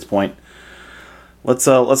and Patriots Point.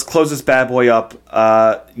 Let's close this bad boy up.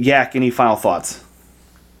 Yak, any final thoughts?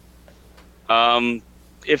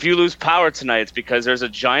 If you lose power tonight, it's because there's a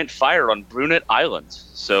giant fire on Brunet Island.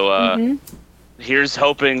 So here's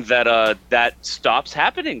hoping that that stops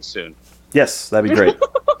happening soon. Yes, that'd be great.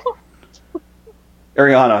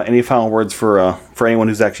 Ariana, any final words for anyone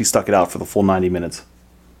who's actually stuck it out for the full 90 minutes?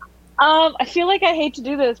 I feel like I hate to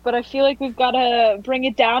do this, but I feel like we've got to bring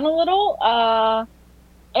it down a little.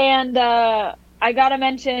 And I got to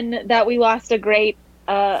mention that we lost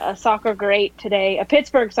a soccer great today, a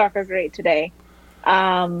Pittsburgh soccer great today,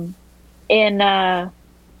 in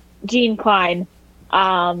Gene Klein.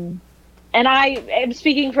 And I am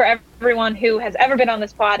speaking for everyone who has ever been on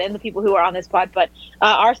this pod and the people who are on this pod, but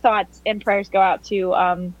our thoughts and prayers go out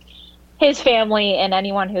to his family and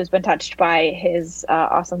anyone who's been touched by his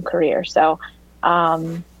awesome career. So,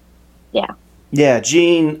 yeah. Yeah,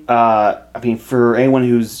 Gene, I mean, for anyone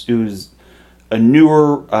who's a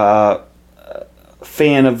newer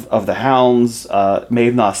fan of the Hounds, may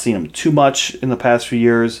have not seen him too much in the past few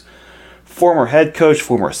years, former head coach,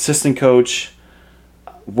 former assistant coach,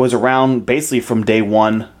 was around basically from day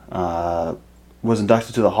one, was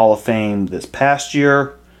inducted to the Hall of Fame this past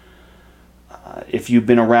year. If you've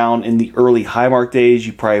been around in the early Highmark days,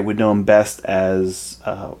 you probably would know him best as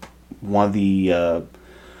one of the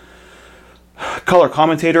color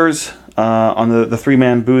commentators on the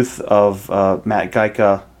three-man booth of Matt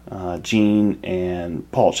Geica, Gene, and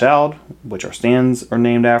Paul Child, which our stands are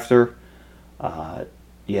named after.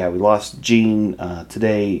 We lost Gene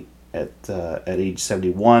today at age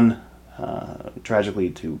 71,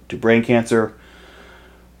 tragically to brain cancer.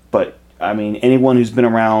 But I mean, anyone who's been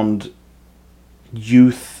around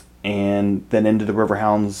youth and then into the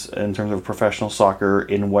Riverhounds in terms of professional soccer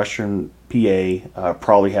in Western PA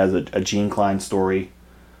probably has a Gene Klein story.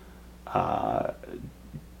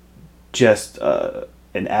 Just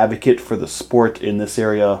an advocate for the sport in this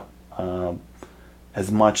area,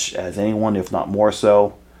 as much as anyone, if not more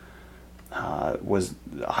so. Was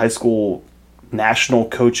high school national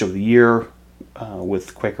coach of the year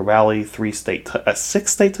with Quaker Valley, 6 state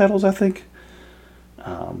titles, I think.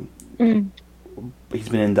 He's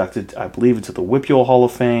been inducted, I believe, into the Whipule Hall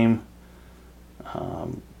of Fame.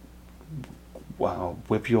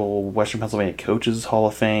 Whipule Western Pennsylvania Coaches Hall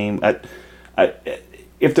of Fame.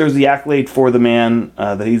 If there's the accolade for the man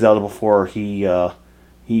that he's eligible for, he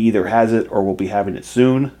either has it or will be having it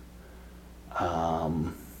soon.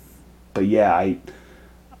 But yeah,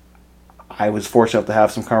 I was fortunate to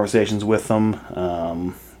have some conversations with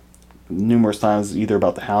him numerous times, either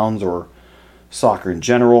about the Hounds or soccer in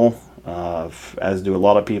general, as do a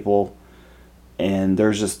lot of people. And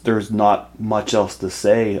there's not much else to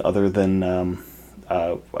say other than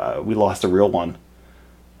we lost a real one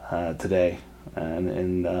today,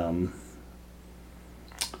 and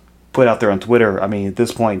put out there on Twitter. I mean, at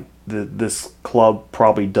this point, this club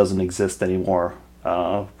probably doesn't exist anymore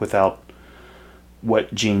without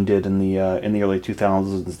what Gene did in the early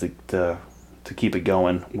 2000s to keep it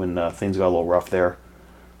going when things got a little rough there.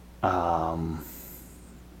 I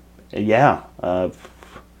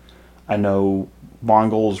know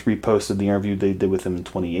Mongols reposted the interview they did with him in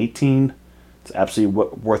 2018. It's absolutely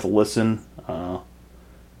worth a listen.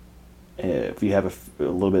 If you have a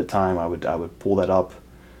little bit of time, I would pull that up.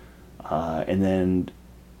 And then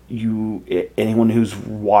anyone who's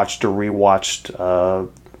watched or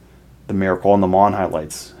rewatched the Miracle on the Mon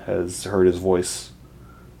highlights has heard his voice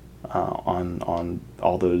on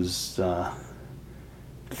all those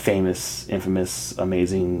famous, infamous,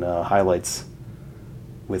 amazing highlights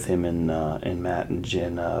with him and Matt and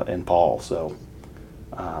Jen and Paul. So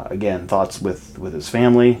again, thoughts with his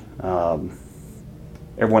family,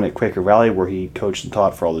 everyone at Quaker Valley where he coached and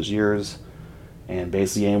taught for all those years, and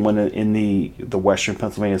basically anyone in the Western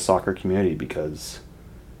Pennsylvania soccer community, because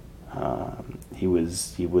he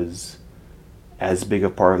was as big a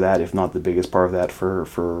part of that, if not the biggest part of that,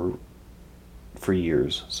 for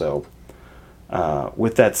years. So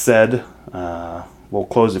with that said, we'll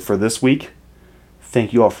close it for this week.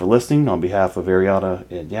 Thank you all for listening. On behalf of Ariana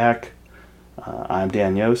and Yak, I'm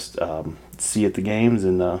Dan Yost. See you at the games,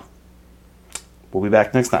 and we'll be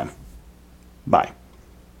back next time. Bye.